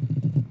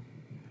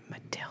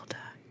 Matilda,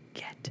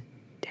 get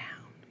down.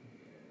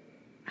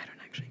 I don't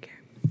actually care.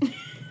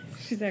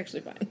 She's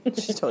actually fine.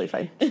 She's totally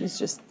fine. She's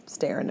just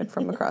staring it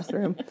from across the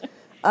room.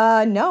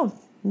 No.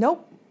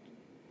 Nope.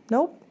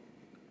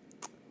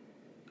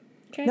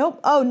 Okay. Nope.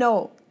 Oh,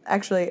 no.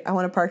 Actually, I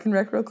want to Park and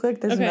Rec real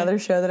quick. There's another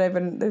show that I've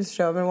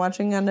been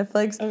watching on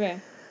Netflix. Okay.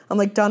 I'm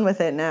like done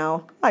with it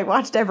now. I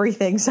watched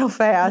everything so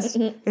fast.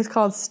 It's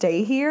called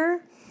Stay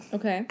Here.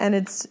 Okay. And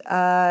it's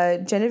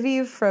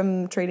Genevieve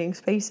from Trading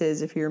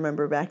Spaces, if you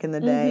remember back in the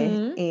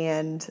day.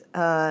 And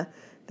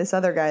this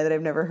other guy that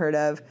I've never heard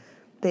of.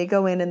 They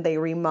go in and they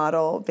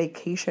remodel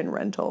vacation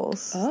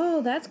rentals.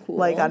 Oh, that's cool.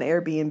 Like on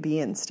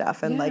Airbnb and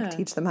stuff. And like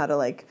teach them how to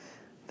like,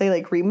 they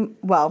teach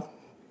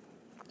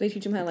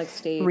them how to like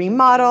stage.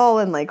 Remodel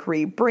and like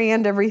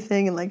rebrand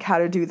everything and like how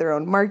to do their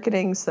own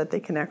marketing so that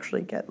they can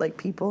actually get like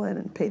people in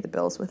and pay the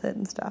bills with it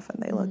and stuff.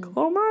 And they look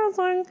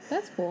amazing.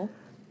 That's cool.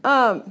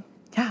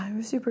 Yeah, it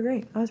was super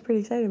great. I was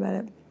pretty excited about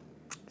it.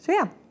 So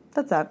yeah,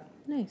 that's that.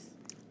 Nice.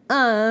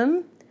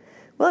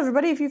 Well,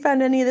 everybody, if you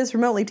found any of this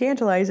remotely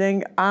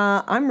tantalizing,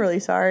 I'm really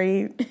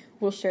sorry.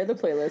 We'll share the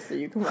playlist so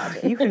you can watch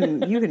it. You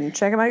can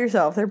check them out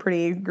yourself. They're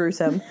pretty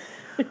gruesome.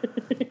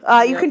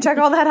 You can check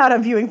all that out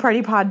on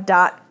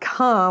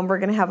viewingpartypod.com. We're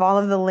going to have all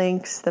of the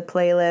links, the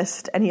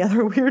playlist, any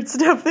other weird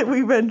stuff that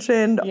we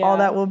mentioned. Yeah. All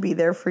that will be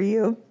there for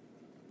you.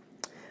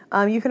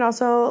 You can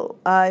also,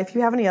 if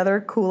you have any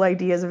other cool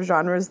ideas of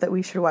genres that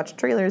we should watch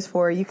trailers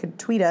for, you could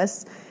tweet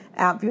us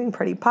at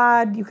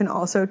viewingpartypod. You can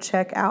also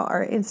check out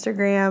our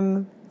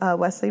Instagram.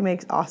 Wesley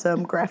makes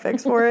awesome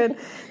graphics for it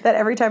that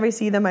every time I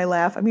see them, I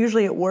laugh. I'm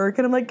usually at work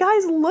and I'm like,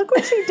 guys, look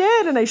what she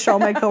did. And I show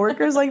my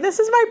coworkers like, this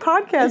is my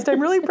podcast.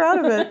 I'm really proud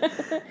of it.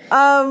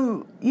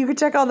 You can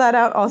check all that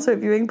out also at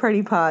Viewing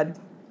Party Pod.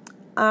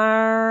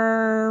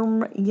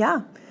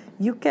 Yeah.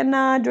 You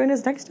can join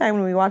us next time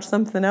when we watch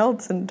something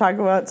else and talk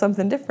about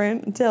something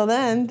different. Until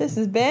then, this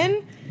has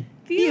been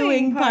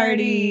Viewing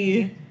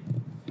Party.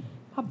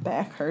 My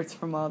back hurts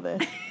from all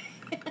this.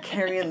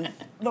 Carrying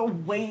the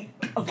weight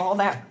of all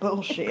that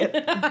bullshit.